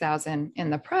have 6,000 in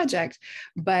the project,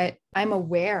 but I'm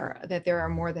aware that there are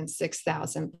more than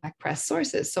 6,000 Black press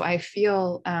sources. So I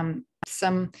feel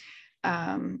some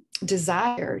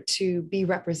desire to be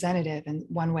representative in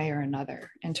one way or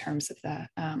another in terms of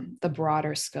the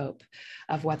broader scope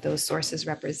of what those sources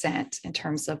represent in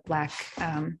terms of Black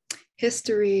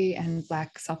history and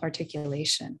Black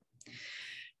self-articulation.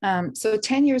 So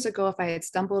 10 years ago, if I had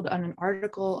stumbled on an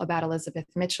article about Elizabeth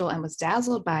Mitchell and was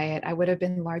dazzled by it, I would have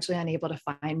been largely unable to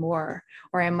find more,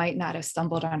 or I might not have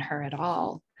stumbled on her at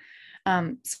all.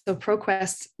 So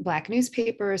ProQuest Black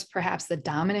newspaper is perhaps the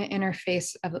dominant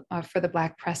interface for the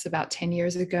Black press about 10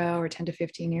 years ago or 10 to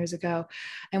 15 years ago,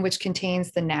 and which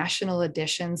contains the national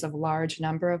editions of large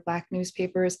number of Black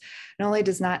newspapers. Not only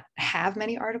does not have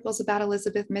many articles about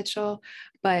Elizabeth Mitchell,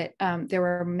 but there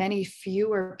were many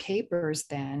fewer papers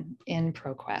then in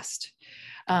ProQuest.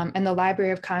 And the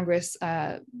Library of Congress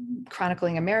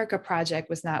Chronicling America project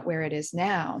was not where it is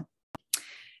now.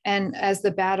 And as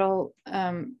the battle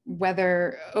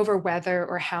whether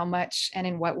or how much and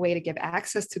in what way to give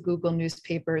access to Google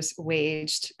newspapers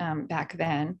waged back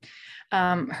then,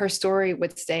 her story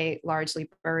would stay largely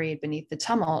buried beneath the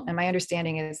tumult. And my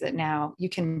understanding is that now you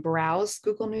can browse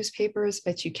Google newspapers,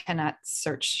 but you cannot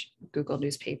search Google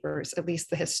newspapers, at least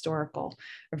the historical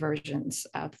versions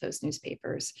of those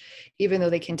newspapers, even though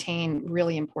they contain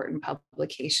really important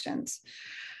publications.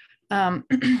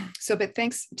 But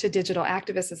thanks to digital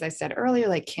activists, as I said earlier,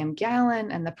 like Kim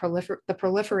Gallen, and the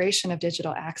proliferation of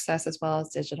digital access, as well as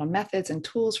digital methods and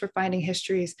tools for finding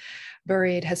histories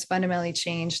buried, has fundamentally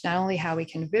changed not only how we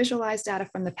can visualize data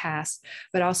from the past,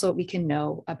 but also what we can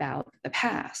know about the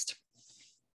past.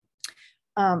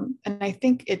 And I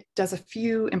think it does a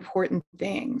few important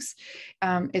things.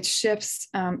 It shifts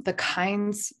the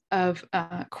kinds of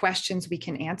questions we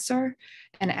can answer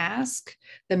and ask,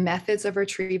 the methods of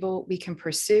retrieval we can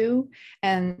pursue,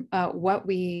 and what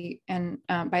we, and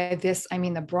by this, I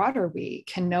mean the broader we,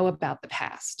 can know about the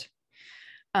past.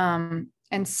 And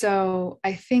so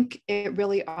I think it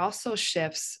really also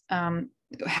shifts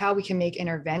how we can make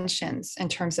interventions in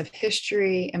terms of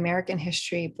history, American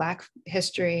history, Black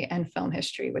history, and film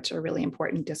history, which are really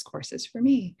important discourses for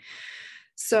me.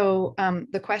 So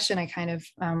the question I kind of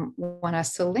want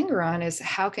us to linger on is,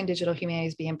 how can digital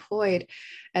humanities be employed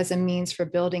as a means for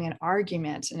building an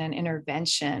argument and an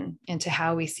intervention into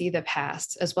how we see the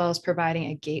past, as well as providing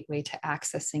a gateway to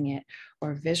accessing it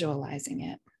or visualizing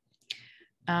it?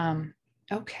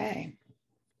 Okay.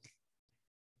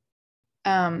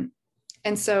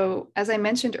 And so, as I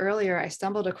mentioned earlier, I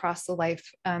stumbled across the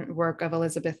life work of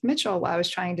Elizabeth Mitchell while I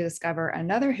was trying to discover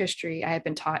another history I had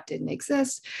been taught didn't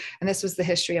exist. And this was the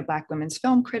history of Black women's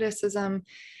film criticism.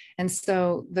 And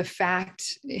so the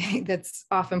fact that's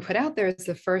often put out there is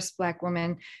the first Black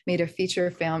woman made a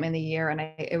feature film in the year, and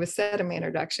it was said in my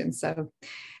introduction. So,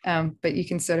 but you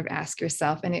can sort of ask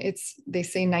yourself, and they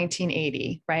say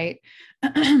 1980, right?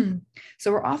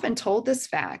 So we're often told this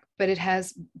fact, but it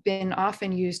has been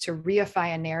often used to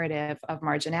reify a narrative of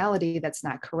marginality that's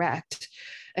not correct.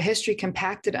 A history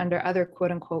compacted under other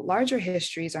quote unquote larger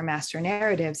histories or master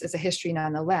narratives is a history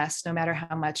nonetheless, no matter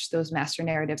how much those master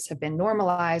narratives have been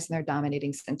normalized in their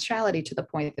dominating centrality to the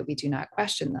point that we do not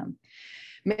question them.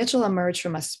 Mitchell emerged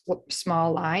from a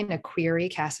small line, a query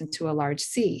cast into a large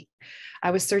sea.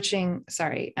 I was searching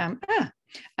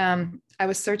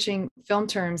film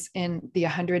terms in the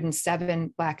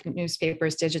 107 Black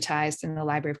newspapers digitized in the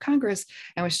Library of Congress,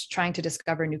 and was trying to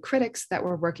discover new critics that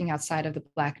were working outside of the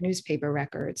Black newspaper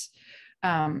records.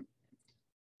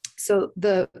 So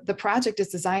the project is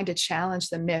designed to challenge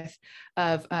the myth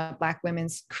of Black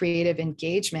women's creative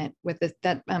engagement with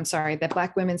that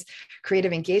Black women's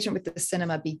creative engagement with the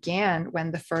cinema began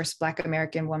when the first Black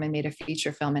American woman made a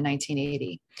feature film in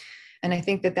 1980. And I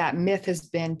think that myth has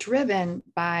been driven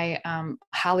by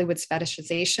Hollywood's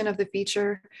fetishization of the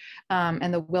feature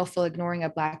and the willful ignoring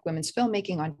of Black women's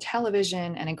filmmaking on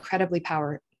television and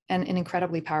in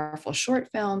incredibly powerful short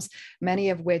films, many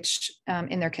of which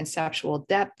in their conceptual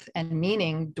depth and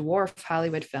meaning dwarf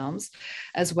Hollywood films,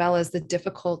 as well as the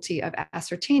difficulty of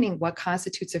ascertaining what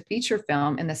constitutes a feature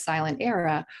film in the silent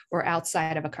era or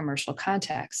outside of a commercial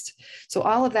context. So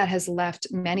all of that has left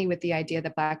many with the idea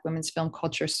that Black women's film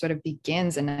culture sort of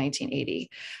begins in 1980.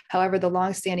 However, the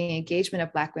longstanding engagement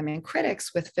of Black women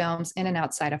critics with films in and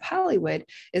outside of Hollywood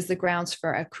is the grounds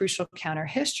for a crucial counter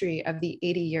history of the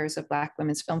 80 years of Black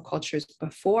women's film cultures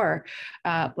before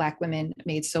Black women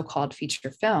made so-called feature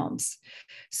films.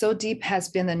 So deep has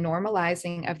been the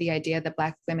normalizing of the idea that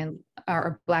Black women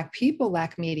or Black people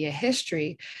lack media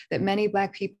history that many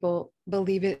Black people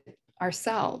believe it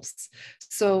ourselves.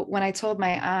 So when I told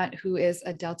my aunt, who is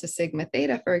a Delta Sigma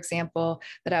Theta, for example,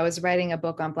 that I was writing a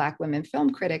book on Black women film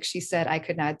critics, she said I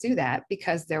could not do that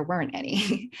because there weren't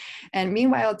any. And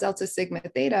meanwhile, Delta Sigma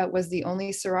Theta was the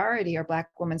only sorority or Black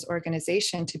women's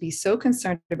organization to be so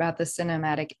concerned about the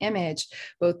cinematic image,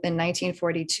 both in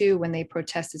 1942 when they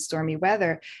protested stormy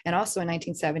weather, and also in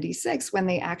 1976 when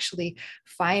they actually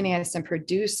financed and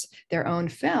produced their own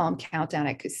film, Countdown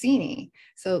at Cassini.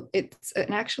 So it's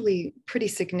an actually pretty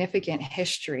significant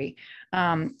history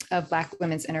of Black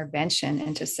women's intervention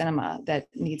into cinema that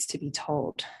needs to be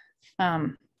told.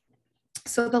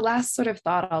 So the last sort of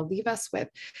thought I'll leave us with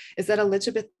is that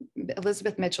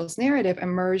Elizabeth Mitchell's narrative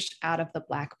emerged out of the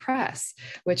Black press,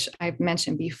 which I've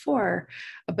mentioned before,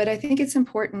 but I think it's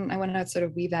important, I want to sort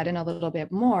of weave that in a little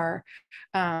bit more.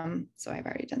 So I've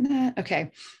already done that, okay.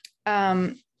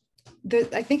 I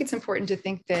think it's important to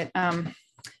think that,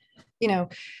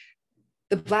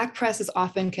 the Black press is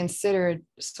often considered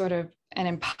sort of an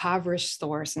impoverished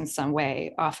source in some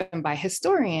way, often by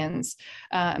historians,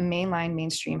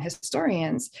 mainstream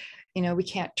historians. We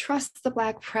can't trust the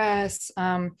Black press,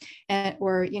 or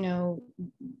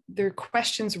there are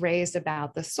questions raised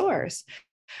about the source.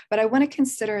 But I want to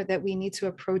consider that we need to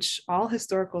approach all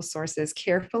historical sources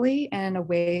carefully and in a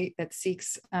way that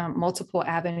seeks multiple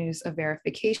avenues of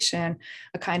verification,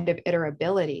 a kind of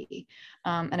iterability.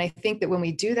 And I think that when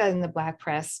we do that in the Black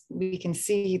press, we can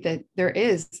see that there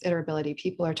is iterability.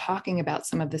 People are talking about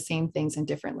some of the same things in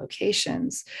different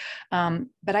locations.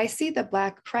 But I see the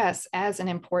Black press as an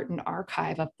important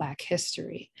archive of Black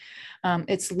history.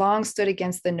 It's long stood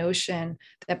against the notion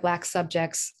that Black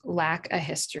subjects lack a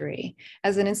history.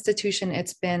 As an institution,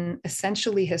 it's been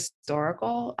essentially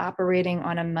historical, operating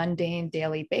on a mundane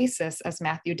daily basis, as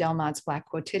Matthew Delmont's Black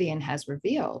Quotidian has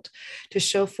revealed, to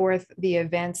show forth the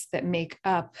events that make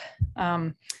up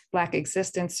Black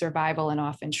existence, survival, and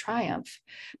often triumph.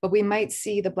 But we might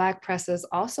see the Black press as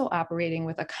also operating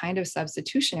with a kind of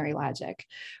substitutionary logic,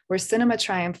 where cinema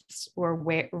triumphs were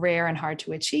rare and hard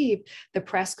to achieve. The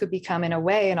press could become, in a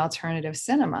way, an alternative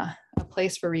cinema, a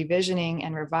place for revisioning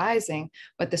and revising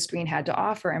what the screen had to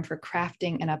offer and for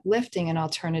crafting and uplifting an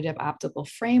alternative optical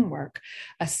framework,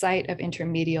 a site of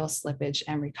intermedial slippage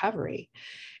and recovery.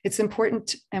 It's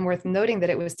important and worth noting that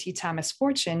it was T. Thomas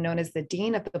Fortune, known as the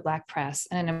Dean of the Black Press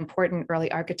and an important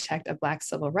early architect of Black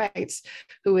civil rights,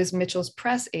 who was Mitchell's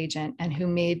press agent and who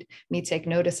made me take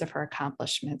notice of her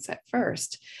accomplishments at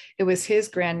first. It was his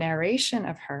grand narration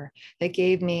of her that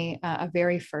gave me a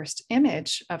very first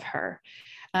image of her.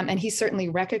 And he certainly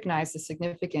recognized the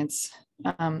significance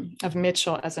of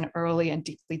Mitchell as an early and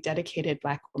deeply dedicated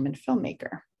Black woman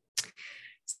filmmaker.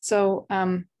 So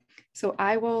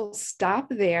I will stop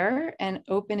there and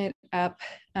open it up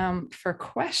for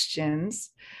questions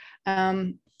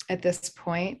at this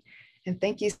point. And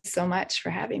thank you so much for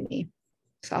having me.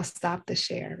 So I'll stop the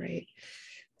share, right?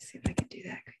 Let's see if I can do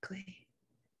that quickly.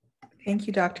 Thank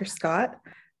you, Dr. Scott.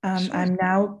 Sure. I'm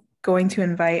now going to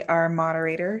invite our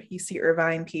moderator, UC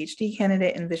Irvine PhD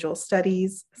candidate in visual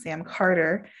studies, Sam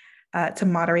Carter, to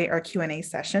moderate our Q&A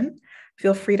session.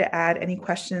 Feel free to add any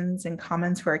questions and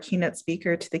comments for our keynote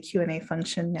speaker to the Q&A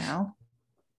function now.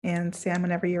 And Sam,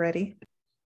 whenever you're ready.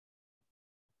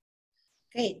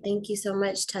 Great, thank you so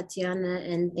much, Tatiana,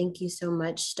 and thank you so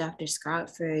much, Dr.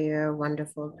 Scott, for your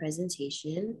wonderful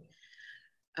presentation.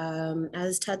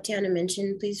 As Tatiana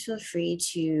mentioned, please feel free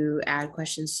to add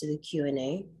questions to the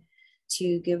Q&A.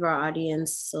 To give our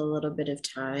audience a little bit of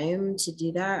time to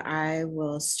do that, I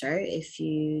will start if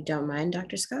you don't mind,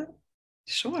 Dr. Scott.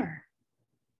 Sure.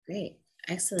 Great,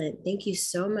 excellent, thank you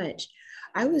so much.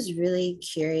 I was really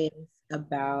curious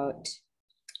about,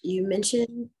 you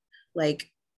mentioned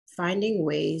like finding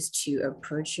ways to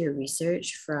approach your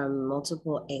research from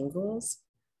multiple angles.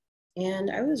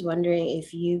 And I was wondering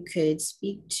if you could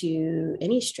speak to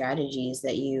any strategies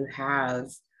that you have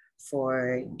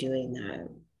for doing that.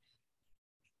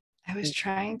 I was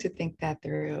trying to think that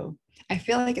through. I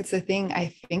feel like it's a thing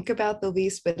I think about the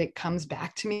least, but it comes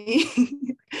back to me.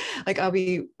 Like I'll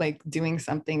be like doing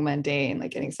something mundane,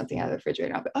 like getting something out of the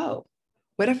refrigerator. I'll be, oh,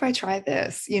 what if I try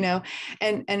this?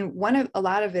 And a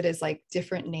lot of it is like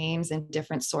different names and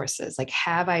different sources. Like,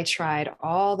 have I tried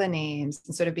all the names,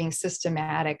 and sort of being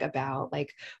systematic about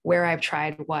like where I've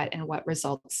tried what and what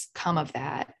results come of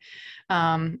that.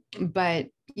 But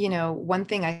one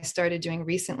thing I started doing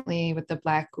recently with the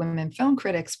Black Women Film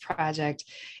Critics Project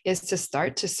is to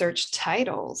start to search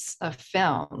titles of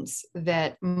films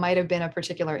that might have been of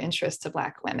particular interest to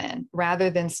Black women, rather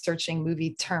than searching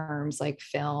movie terms like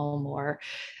film or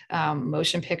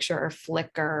motion picture or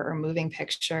flicker or moving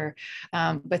picture.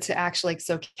 But to actually,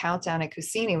 so Countdown at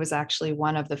Cassini was actually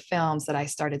one of the films that I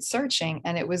started searching.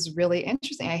 And it was really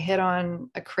interesting. I hit on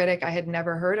a critic I had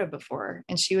never heard of before.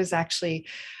 And she was actually,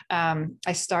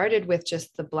 I started with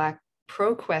just the Black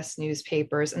ProQuest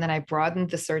newspapers, and then I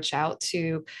broadened the search out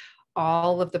to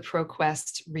all of the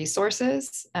ProQuest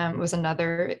resources. Was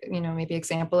another, maybe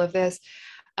example of this.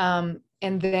 And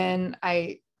then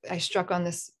I struck on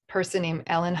this person named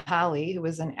Ellen Holly, who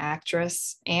was an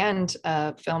actress and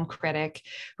a film critic,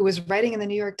 who was writing in the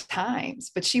New York Times.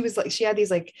 But she had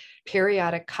these like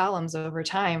periodic columns over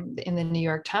time in the New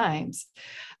York Times.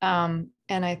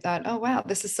 And I thought, oh, wow,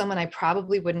 this is someone I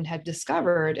probably wouldn't have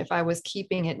discovered if I was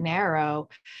keeping it narrow.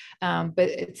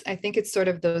 But I think it's sort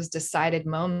of those decided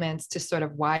moments to sort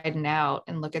of widen out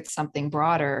and look at something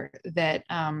broader that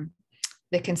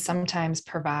can sometimes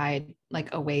provide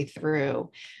like a way through.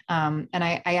 And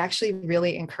I actually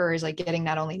really encourage like getting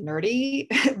not only nerdy,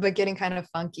 but getting kind of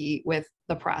funky with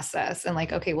the process and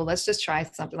like, okay, well, let's just try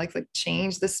something like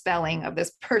change the spelling of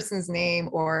this person's name,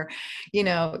 or,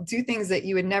 do things that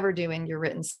you would never do in your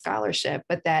written scholarship,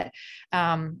 but that,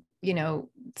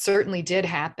 certainly did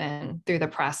happen through the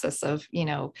process of,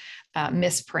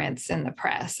 misprints in the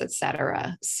press, et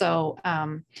cetera. So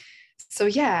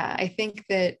yeah, I think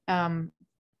that,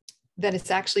 that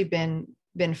it's actually been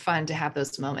fun to have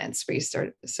those moments where you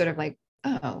sort of like,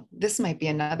 oh, this might be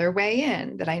another way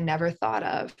in that I never thought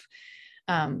of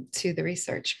to the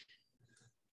research.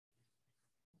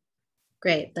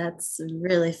 Great, that's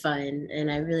really fun.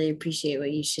 And I really appreciate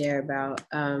what you share about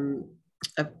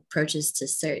approaches to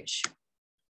search.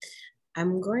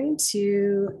 I'm going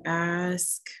to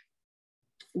ask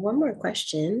one more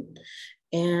question.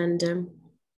 And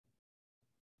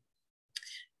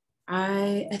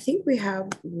I think we have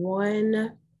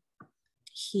one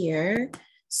here.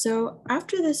 So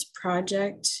after this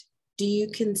project, do you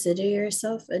consider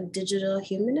yourself a digital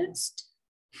humanist?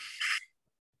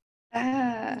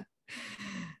 Who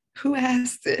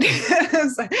asked it?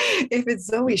 If it's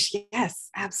Zoe, yes,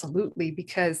 absolutely,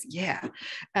 because yeah,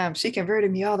 she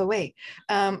converted me all the way.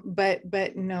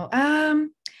 But no, I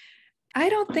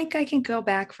don't think I can go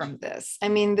back from this. I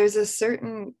mean, there's a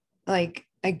certain, like,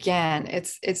 again,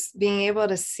 it's being able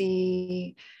to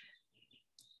see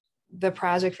the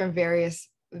project from various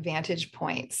vantage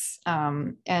points,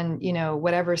 and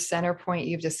whatever center point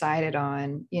you've decided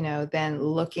on, then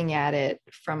looking at it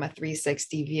from a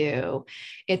 360 view.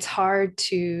 It's hard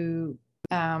to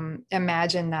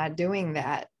imagine not doing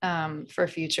that for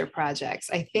future projects.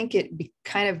 I think it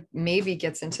kind of maybe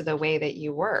gets into the way that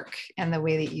you work and the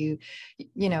way that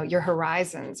your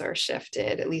horizons are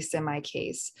shifted, at least in my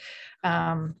case.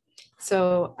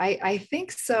 So I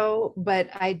think so, but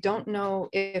I don't know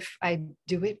if I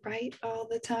do it right all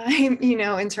the time,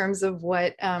 in terms of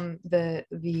what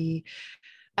the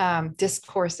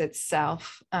discourse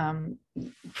itself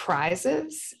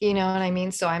prizes, you know what I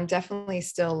mean? So I'm definitely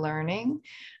still learning,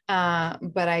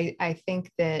 but I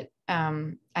think that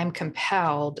I'm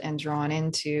compelled and drawn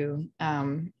into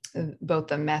both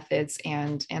the methods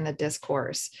and the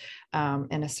discourse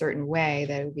in a certain way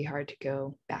that it would be hard to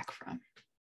go back from.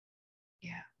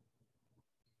 Yeah.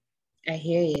 I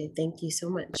hear you. Thank you so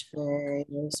much for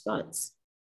your response.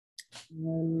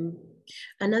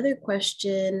 Another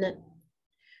question,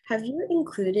 have you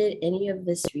included any of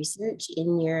this research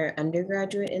in your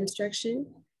undergraduate instruction?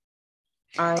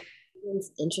 Are students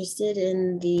interested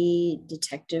in the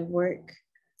detective work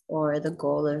or the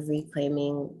goal of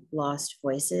reclaiming lost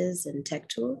voices and tech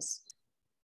tools?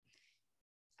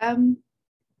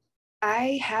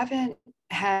 I haven't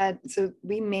so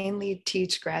we mainly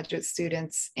teach graduate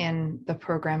students in the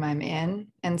program I'm in.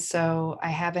 And so I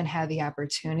haven't had the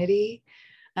opportunity,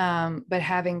 but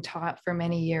having taught for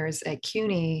many years at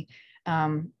CUNY,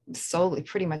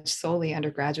 pretty much solely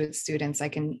undergraduate students, I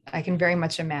can very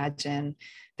much imagine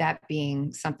that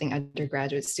being something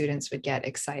undergraduate students would get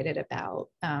excited about,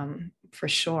 for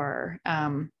sure.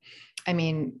 I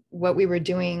mean, what we were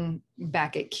doing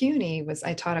back at CUNY was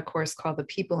I taught a course called The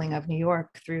Peopling of New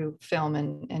York through film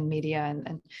and media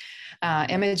and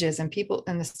images, and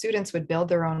the students would build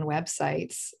their own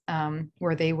websites,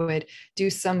 where they would do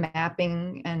some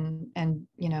mapping and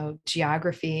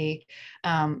geography,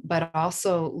 but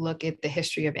also look at the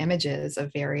history of images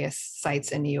of various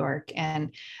sites in New York.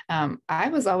 And I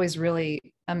was always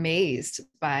really amazed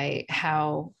by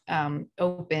how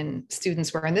open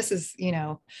students were. And this is,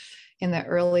 in the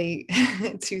early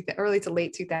to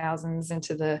late 2000s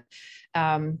into the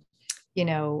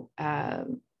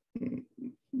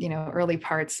early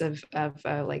parts of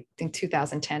like I think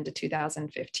 2010 to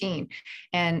 2015,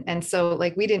 and so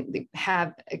like we didn't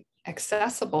have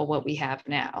accessible what we have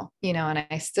now, and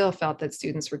I still felt that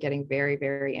students were getting very,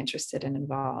 very interested and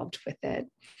involved with it.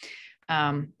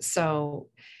 So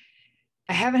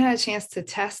I haven't had a chance to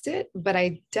test it, but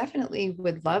I definitely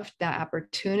would love that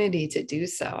opportunity to do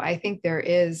so. I think there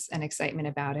is an excitement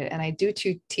about it. And I do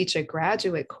teach a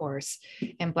graduate course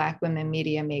in Black women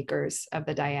media makers of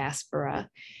the diaspora.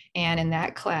 And in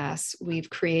that class, we've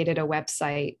created a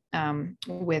website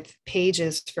with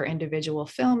pages for individual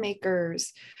filmmakers.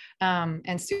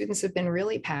 And students have been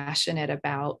really passionate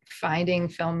about finding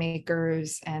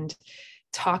filmmakers and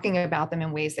talking about them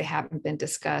in ways they haven't been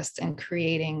discussed and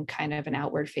creating kind of an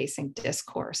outward facing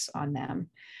discourse on them.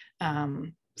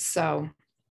 So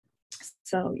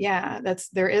yeah,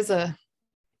 there is a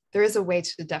way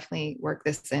to definitely work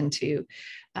this into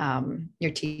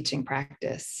your teaching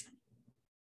practice.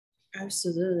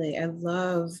 Absolutely. I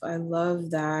love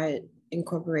that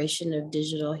incorporation of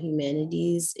digital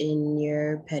humanities in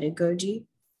your pedagogy.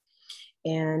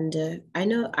 And I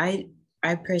know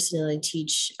I personally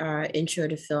teach intro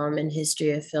to film and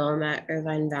history of film at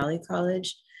Irvine Valley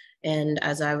College. And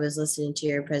as I was listening to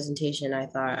your presentation, I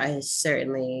thought I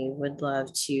certainly would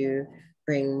love to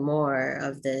bring more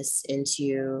of this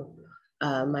into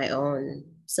my own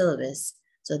syllabus.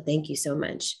 So thank you so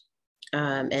much.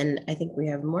 And I think we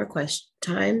have more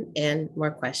time and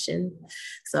more questions.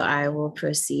 So I will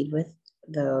proceed with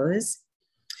those.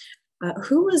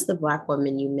 Who was the Black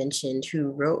woman you mentioned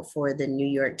who wrote for the New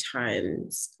York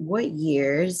Times? What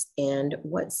years and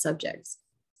what subjects?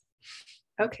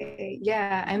 Okay,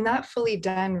 yeah, I'm not fully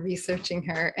done researching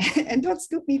her, and don't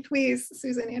scoop me, please,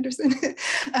 Susan Anderson.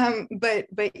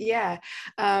 But yeah,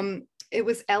 it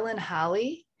was Ellen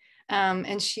Holly, and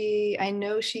I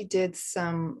know she did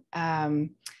some.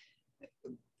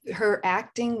 Her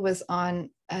acting was on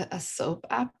a soap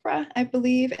opera, I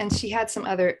believe, and she had some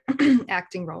other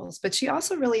acting roles, but she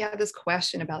also really had this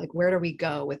question about like, where do we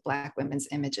go with Black women's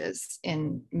images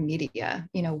in media?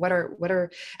 What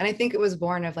are, and I think it was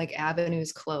born of like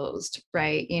avenues closed,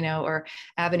 right? Or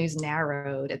avenues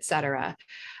narrowed, et cetera.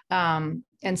 And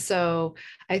so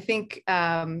I think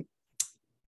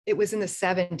it was in the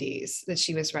 70s that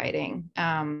she was writing.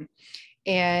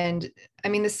 And I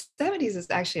mean, the 70s is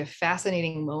actually a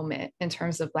fascinating moment in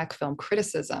terms of Black film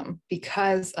criticism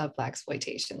because of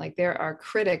Blaxploitation. Like there are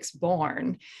critics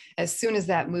born as soon as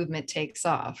that movement takes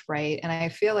off, right? And I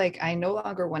feel like I no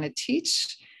longer want to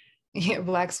teach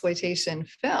Blaxploitation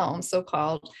film,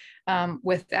 so-called,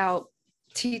 without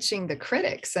teaching the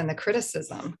critics and the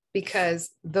criticism, because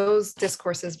those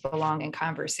discourses belong in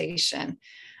conversation.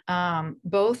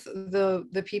 Both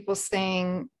the people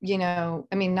saying, I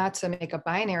mean, not to make a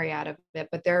binary out of it,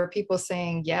 but there are people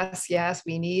saying, yes,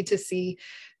 we need to see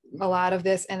a lot of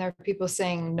this. And there are people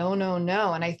saying, no.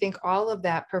 And I think all of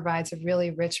that provides a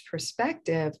really rich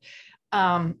perspective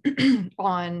on,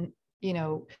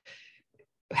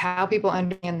 how people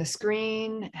understand the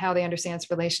screen, how they understand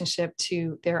its relationship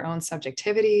to their own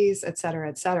subjectivities, et cetera,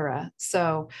 et cetera.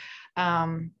 So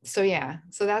yeah,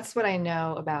 so that's what I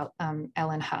know about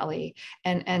Ellen Holly,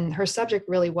 and her subject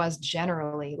really was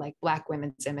generally like Black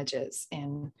women's images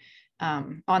in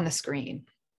on the screen.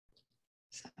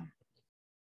 So.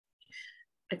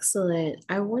 Excellent.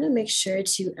 I want to make sure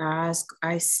to ask,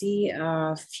 I see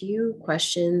a few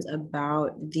questions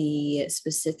about the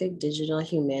specific digital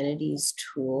humanities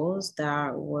tools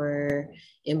that were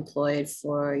employed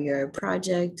for your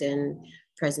project and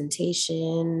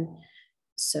presentation.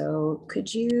 So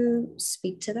could you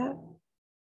speak to that?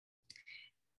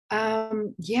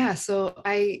 Yeah, so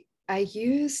I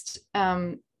used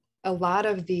a lot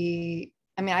of the,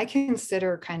 I mean, I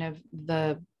consider kind of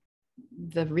the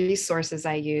resources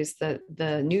I use,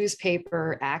 the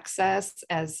newspaper access,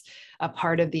 as a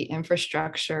part of the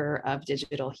infrastructure of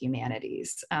digital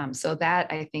humanities. So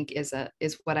that, I think, is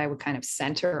what I would kind of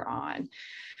center on.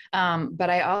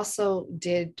 But I also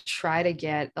did try to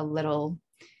get a little,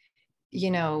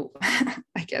 I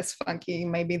guess funky,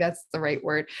 maybe that's the right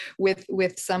word,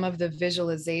 with some of the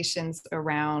visualizations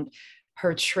around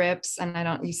her trips.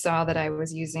 And you saw that I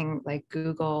was using like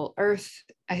Google Earth.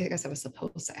 I guess I was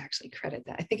supposed to actually credit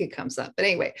that. I think it comes up, but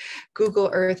anyway, Google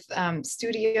Earth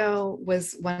Studio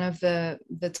was one of the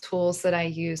tools that I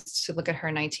used to look at her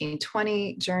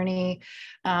 1920 journey.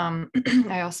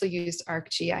 I also used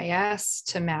ArcGIS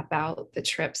to map out the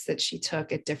trips that she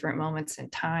took at different moments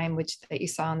in time, that you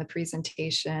saw in the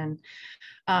presentation.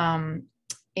 I've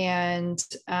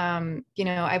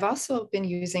also been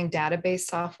using database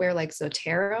software like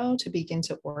Zotero to begin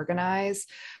to organize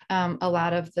a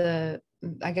lot of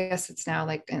I guess it's now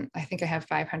like, I think I have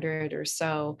 500 or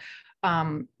so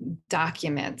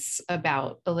documents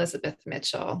about Elizabeth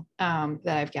Mitchell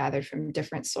that I've gathered from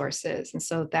different sources. And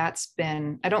so I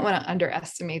don't want to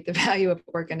underestimate the value of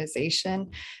organization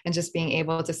and just being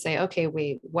able to say, okay,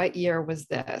 wait, what year was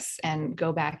this? And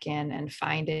go back in and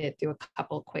find it through a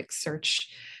couple quick searches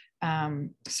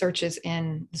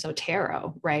in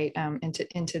Zotero, right,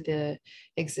 into the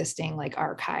existing like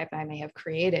archive I may have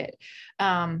created.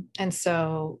 And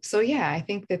so yeah, I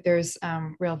think that there's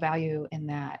real value in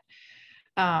that.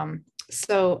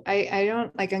 So I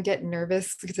don't I get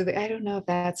nervous because I don't know if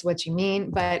that's what you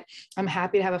mean, but I'm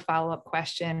happy to have a follow-up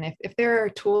question. If there are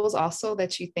tools also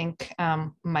that you think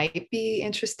might be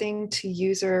interesting to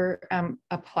use or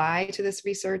apply to this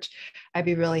research, I'd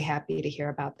be really happy to hear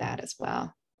about that as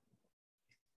well.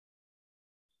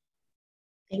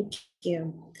 Thank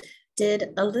you.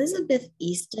 Did Elizabeth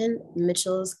Easton,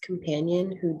 Mitchell's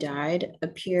companion who died,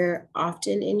 appear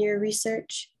often in your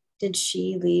research? Did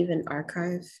she leave an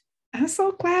archive? I'm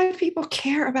so glad people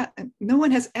care about, no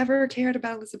one has ever cared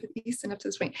about Elizabeth Easton up to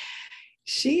this point.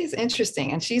 She is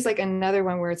interesting. And she's like another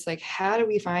one where it's like, how do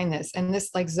we find this? And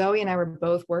this, like Zoe and I were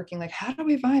both working, like, how do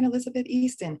we find Elizabeth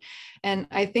Easton? And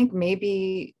I think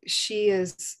maybe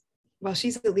she's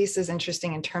at least as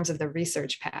interesting in terms of the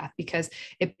research path, because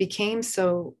it became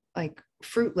so like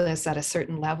fruitless at a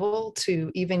certain level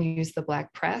to even use the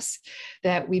Black press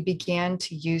that we began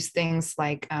to use things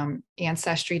like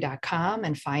ancestry.com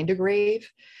and Find a Grave.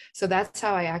 So that's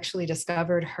how I actually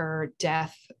discovered her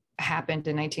death happened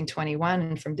in 1921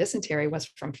 and from dysentery was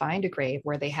from Find a Grave,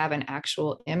 where they have an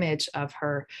actual image of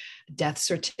her death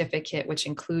certificate, which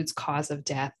includes cause of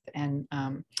death.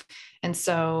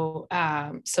 So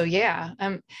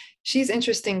she's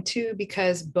interesting too,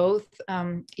 because both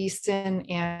Easton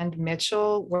and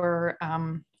Mitchell were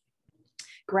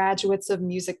graduates of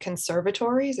music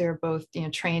conservatories. They were both,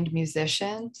 trained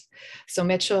musicians. So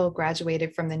Mitchell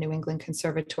graduated from the New England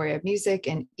Conservatory of Music,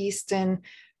 and Easton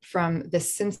from the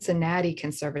Cincinnati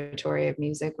Conservatory of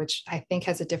Music, which I think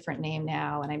has a different name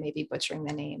now, and I may be butchering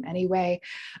the name anyway.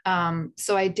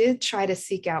 So I did try to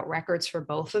seek out records for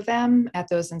both of them at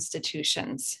those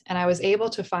institutions. And I was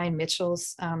able to find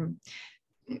Mitchell's, there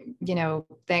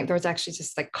was actually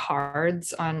just like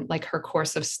cards on like her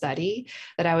course of study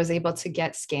that I was able to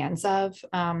get scans of.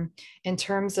 In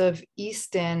terms of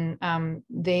Easton,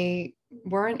 they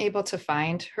weren't able to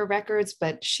find her records,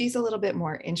 but she's a little bit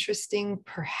more interesting,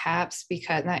 perhaps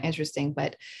because, not interesting,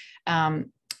 but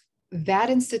that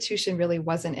institution really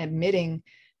wasn't admitting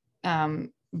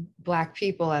Black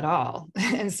people at all.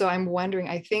 And so I'm wondering,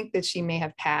 I think that she may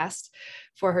have passed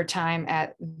for her time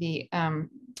at the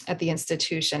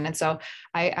institution. And so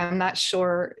I'm not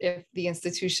sure if the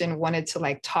institution wanted to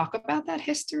like talk about that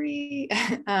history.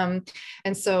 And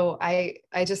so I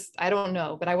don't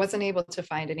know, but I wasn't able to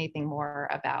find anything more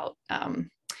about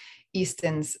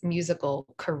Easton's musical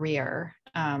career.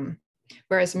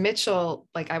 Whereas Mitchell,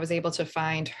 like I was able to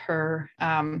find her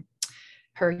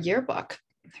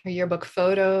yearbook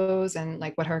photos and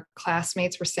like what her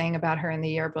classmates were saying about her in the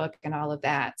yearbook and all of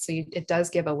that. So it does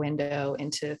give a window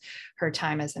into her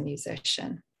time as a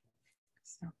musician.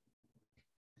 So.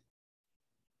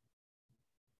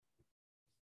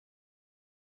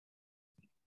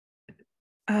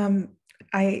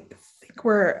 I think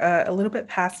we're a little bit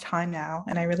past time now,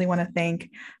 and I really want to thank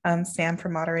Sam for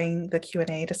moderating the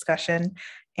Q&A discussion.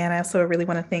 And I also really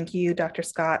want to thank you, Dr.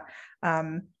 Scott,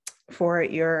 for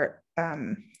your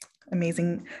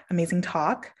amazing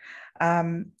talk.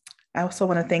 I also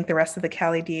want to thank the rest of the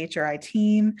CaliDHRI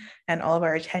team and all of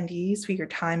our attendees for your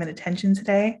time and attention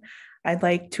today. I'd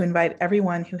like to invite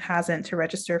everyone who hasn't to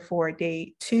register for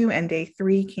day 2 and day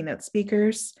 3 keynote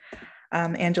speakers.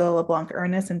 Angela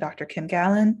LeBlanc-Ernest and Dr. Kim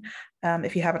Gallen,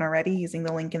 if you haven't already, using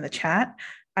the link in the chat.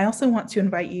 I also want to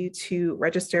invite you to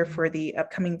register for the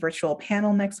upcoming virtual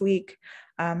panel next week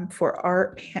for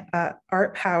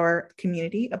Art Power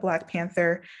Community, a Black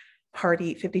Panther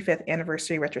Party 55th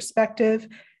Anniversary Retrospective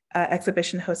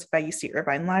exhibition hosted by UC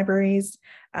Irvine Libraries.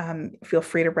 Feel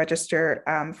free to register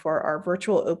for our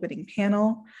virtual opening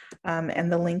panel,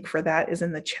 and the link for that is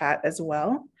in the chat as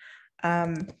well.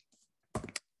 Thank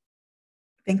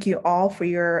you all for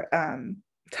your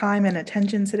time and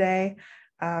attention today.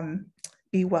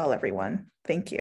 Be well, everyone. Thank you.